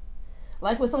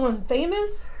 Like with someone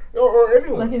famous? Or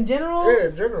anyone. Like in general? Yeah,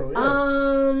 in general, yeah.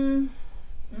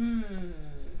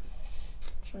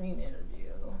 Dream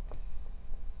interview.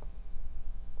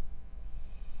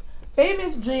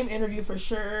 Famous dream interview for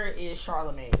sure is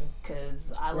Charlemagne, because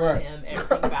I love him,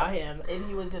 everything about him. If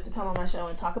he was just to come on my show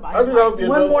and talk about his life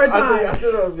one more time. I think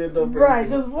that would be a dope right,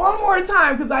 just one more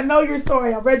time, because I know your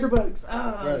story. I've read your books.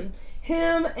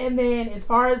 Him, and then as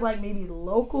far as like maybe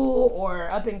local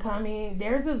or up and coming,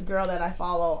 there's this girl that I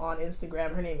follow on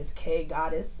Instagram. Her name is K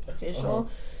Goddess Official.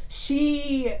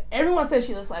 Everyone says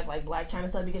she looks like Black China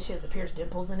stuff because she has the pierced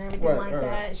dimples and everything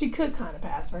that. She could kind of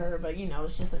pass for her, but you know,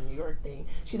 it's just a New York thing.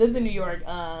 She lives in New York.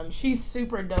 She's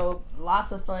super dope,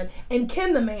 lots of fun. And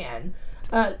Ken the Man.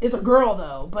 It's a girl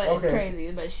though, but it's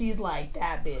crazy. But she's like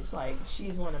that bitch. Like,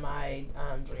 she's one of my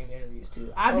dream interviews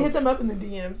too. I've hit them up in the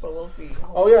DM, so we'll see.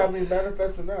 Hopefully. Oh yeah, I mean,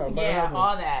 manifesting now. Yeah,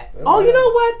 all that. Oh, you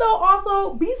know what though?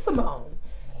 Also, B Simone.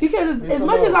 Because as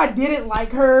much as I didn't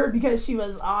like her because she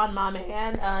was on my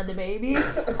man, the baby,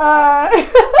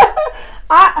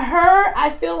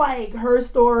 I feel like her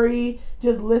story,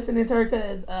 just listening to her,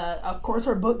 because of course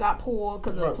her book got pulled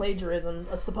because of plagiarism,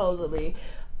 supposedly.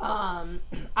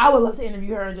 I would love to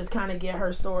interview her and just kind of get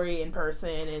her story in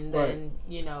person, and then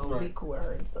be cool with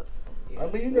her and stuff. So, yeah.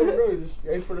 I mean, you never know. You just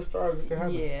aim for the stars. It can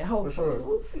happen. Yeah, hopefully. For sure.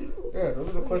 We'll see. Yeah, those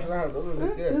are the questions I have. Those are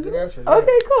good answers.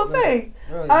 Okay, cool. Thanks.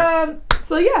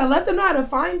 So yeah, let them know how to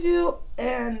find you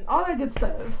and all that good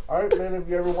stuff. All right, man. If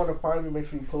you ever want to find me, make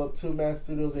sure you pull up 2 Man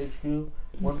Studios HQ,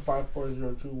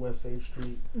 15402 West 8th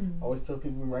Street. I always tell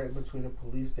people we're right in between the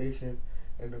police station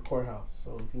and the courthouse.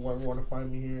 So if you want to find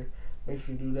me here, make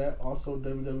sure you do that. Also,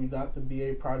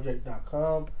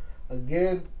 www.thebaproject.com.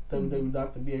 Again,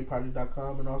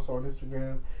 www.thebaproject.com. And also on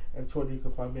Instagram and Twitter, you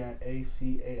can find me at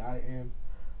ACAIN_.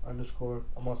 I'm on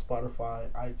Spotify,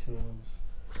 iTunes,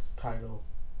 Tidal,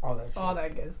 all that shit. All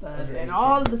that good stuff. And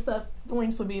all of the stuff, the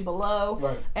links will be below.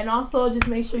 Right. And also, just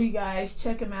make sure you guys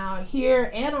check them out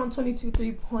here and on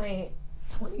 22.3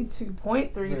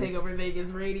 Takeover Vegas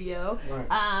Radio. Right.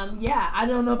 I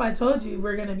don't know if I told you,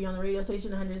 we're gonna be on the radio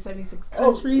station in 176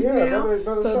 countries now.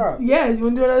 Another shot. Yeah, you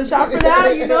wanna do another shot for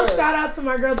that? Shout out to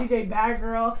my girl DJ Bad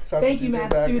Girl. Thank you,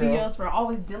 Matt Studios, for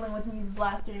always dealing with me these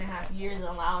last 3.5 years and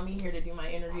allowing me here to do my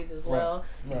interviews as well.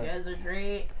 You guys are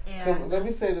great. And let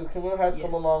me say this: Camille has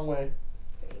come a long way.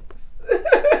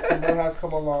 Camille has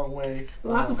come a long way.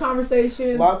 Lots of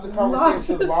conversations. Lots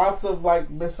of like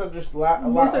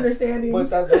misunderstandings. But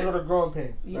those are the growing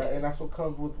pains, and that's what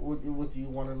comes with you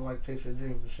wanting to like chase your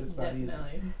dreams. It's just not easy.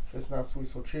 It's not sweet.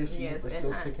 So cheers to you for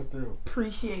still sticking through.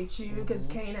 Appreciate you, because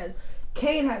Cain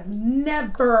has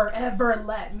never ever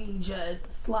let me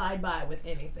just slide by with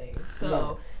anything.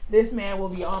 So this man will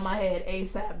be on my head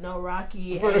ASAP, no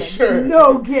Rocky, and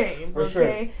no games.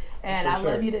 Okay. And I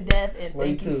love you to death, and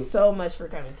thank you so much for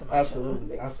coming to my show.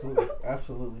 Absolutely.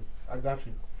 I got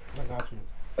you.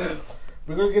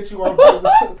 We're going to get you on.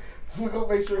 We're going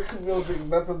to make sure Camille drinks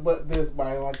nothing but this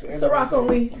by like the end of the show. Ciroc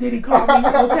only. Did he call me?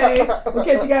 Okay. We'll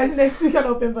catch you guys next week on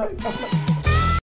Open Book.